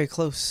one very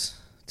close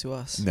to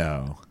us.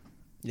 No,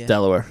 Yeah.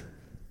 Delaware.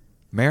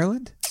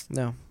 Maryland.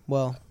 No.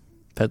 Well,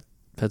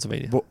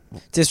 Pennsylvania.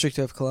 District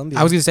of Columbia.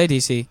 I was gonna say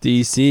DC.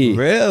 D.C.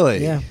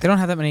 Really? Yeah. They don't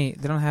have that many.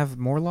 They don't have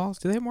more laws.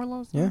 Do they have more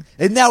laws? Yeah.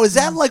 And now is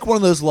that like one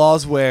of those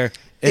laws where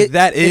It-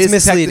 that it's is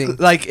misleading.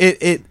 technically- Like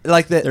it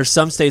like that. There's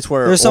some states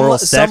where There's some- oral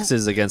some- sex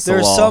is against the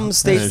There's law. some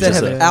states And that it's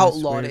have just a-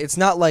 outlawed That's it. It's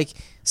not like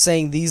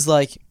saying these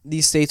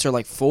states are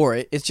like for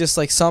it. It's just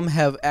like some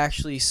have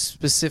actually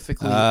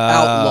specifically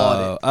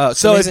outlawed it.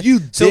 So if basically- you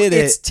so did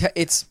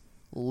it's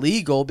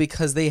legal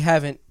because they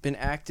haven't been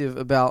active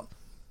about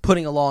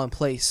putting a law in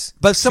place.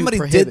 but if to somebody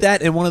prohibit. did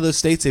that in one of those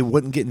states, they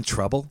wouldn't get in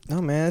trouble. No,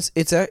 man,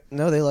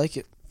 no, they like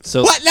it.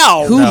 So What?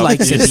 No. Who No.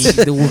 likes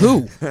it?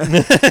 Who? They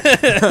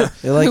like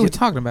Who are we it.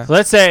 talking about?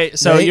 let's say,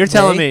 They- you're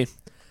telling they- me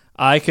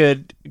I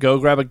could go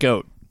grab a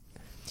goat,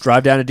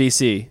 drive down to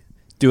D.C.,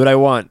 do what I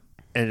want,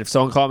 and if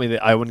someone caught me,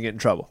 I wouldn't get in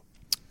trouble.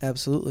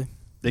 Absolutely.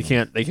 They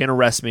can't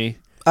arrest me.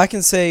 I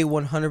can say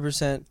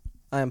 100%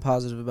 I am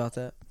positive about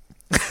that.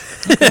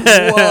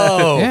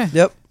 Whoa. Yeah.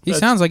 Yep, He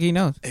sounds like he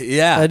knows.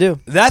 Yeah. I do.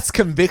 That's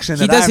conviction.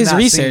 He that does I have his not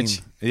research.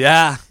 seen.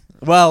 Yeah.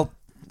 Well.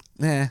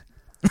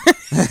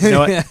 You know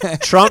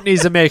what? Trump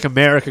needs to make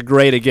America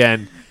great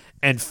again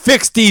and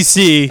fix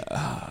D.C.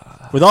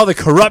 with all the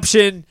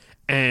corruption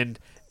and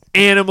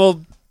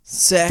animal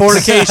Sex.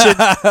 fornication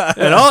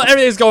and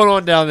everything's going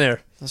on down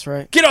there. That's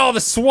right. Get all the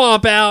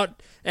swamp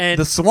out and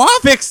The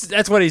swamp. fix.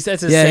 That's what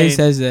that's his Yeah, saying. he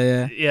says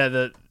that. Yeah.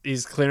 Yeah,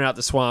 he's clearing out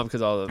the swamp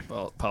because all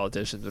the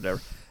politicians,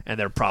 whatever. and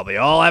they're probably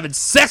all having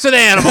sex with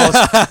animals.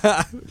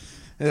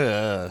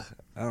 I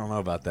don't know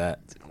about that.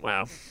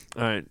 Wow.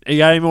 All right. You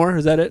got any more?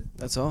 Is that it?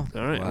 That's all.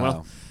 All right. Wow.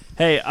 Well,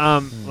 hey,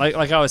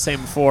 like I was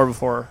saying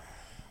before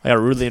I got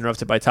rudely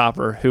interrupted by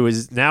Topper, who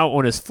is now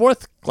on his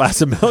 4th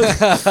glass of milk.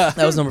 That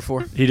was number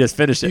 4. He just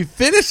finished You it.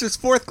 finished his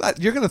 4th glass.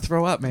 You're gonna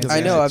throw up, man. I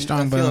know. Strong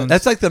I feel bones.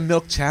 That's like the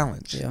milk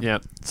challenge. Yeah. Yeah.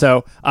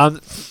 So,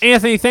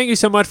 Anthony, thank you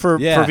so much for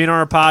Yeah. being on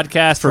our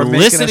podcast, for For making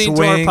listening us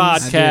to our wings.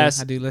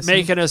 podcast, I do listen.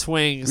 making us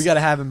wings. We got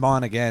to have him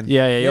on again.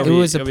 yeah. It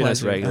was a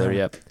pleasure. Regular.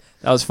 Yep.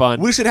 That was fun.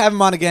 We should have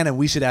him on again, and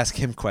we should ask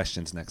him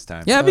questions next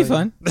time. Yeah, it'd be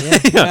fun.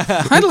 Yeah.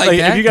 I'd like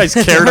that. If you guys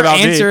cared about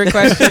me, answer a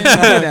question, you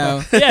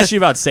know. yeah, ask you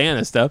about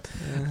Santa stuff.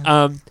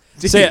 So,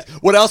 yeah,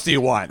 What else do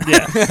you want?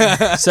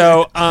 yeah.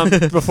 So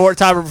before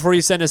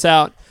you send us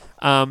out,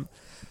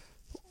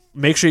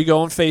 make sure you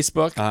go on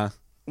Facebook. Uh-huh.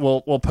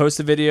 We'll post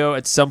a video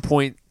at some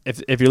point.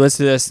 If you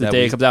listen to this the That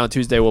day it week. comes out on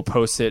Tuesday, we'll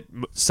post it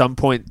some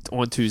point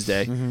on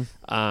Tuesday.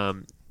 Mm-hmm.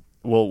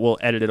 We'll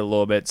edit it a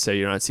little bit so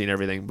you're not seeing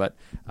everything, but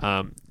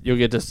you'll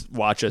get to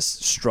watch us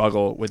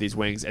struggle with these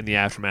wings and the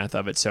aftermath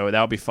of it. So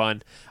that'll be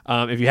fun.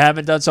 If you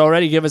haven't done so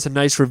already, give us a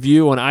nice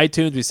review on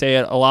iTunes. We say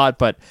it a lot,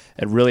 but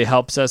it really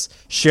helps us.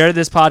 Share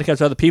this podcast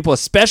with other people,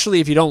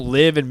 especially if you don't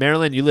live in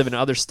Maryland, you live in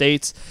other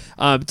states.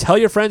 Tell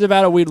your friends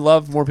about it. We'd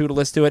love more people to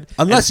listen to it.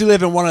 Unless you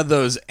live in one of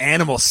those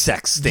animal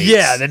sex states.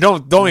 Yeah, then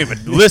don't even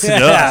listen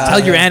to us. Tell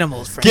your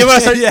animals, friends. Give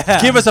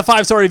us a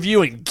 5-star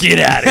review and get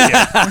out of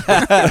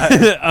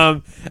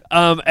here.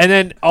 And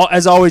then,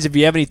 as always, if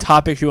you have any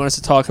topics you want us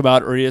to talk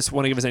about or you just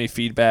want to give us any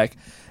feedback,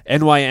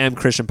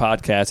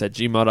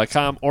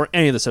 nymchristianpodcast@gmail.com or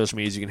any of the social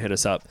medias, you can hit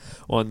us up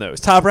on those.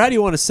 Topper, how do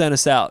you want to send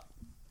us out?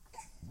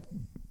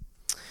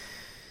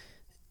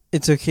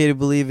 It's okay to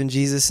believe in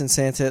Jesus and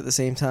Santa at the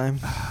same time.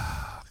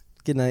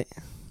 Good night.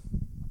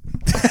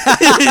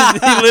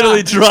 He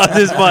literally dropped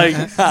his mic.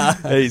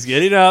 He's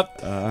getting up.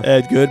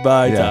 And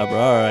goodbye, Yeah. Topper.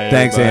 All right.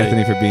 Thanks, everybody.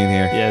 Anthony, for being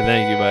here. Yeah,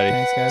 thank you, buddy.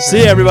 Thanks, guys. See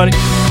you, everybody.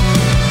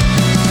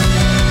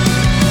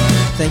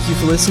 Thank you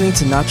for listening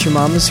to Not Your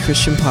Mama's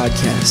Christian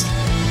Podcast.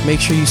 Make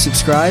sure you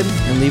subscribe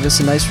and leave us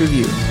a nice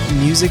review.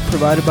 Music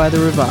provided by The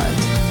Revived.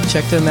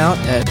 Check them out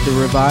at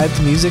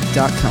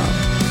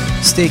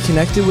therevivedmusic.com. Stay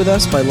connected with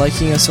us by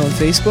liking us on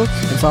Facebook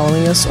and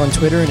following us on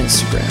Twitter and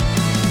Instagram.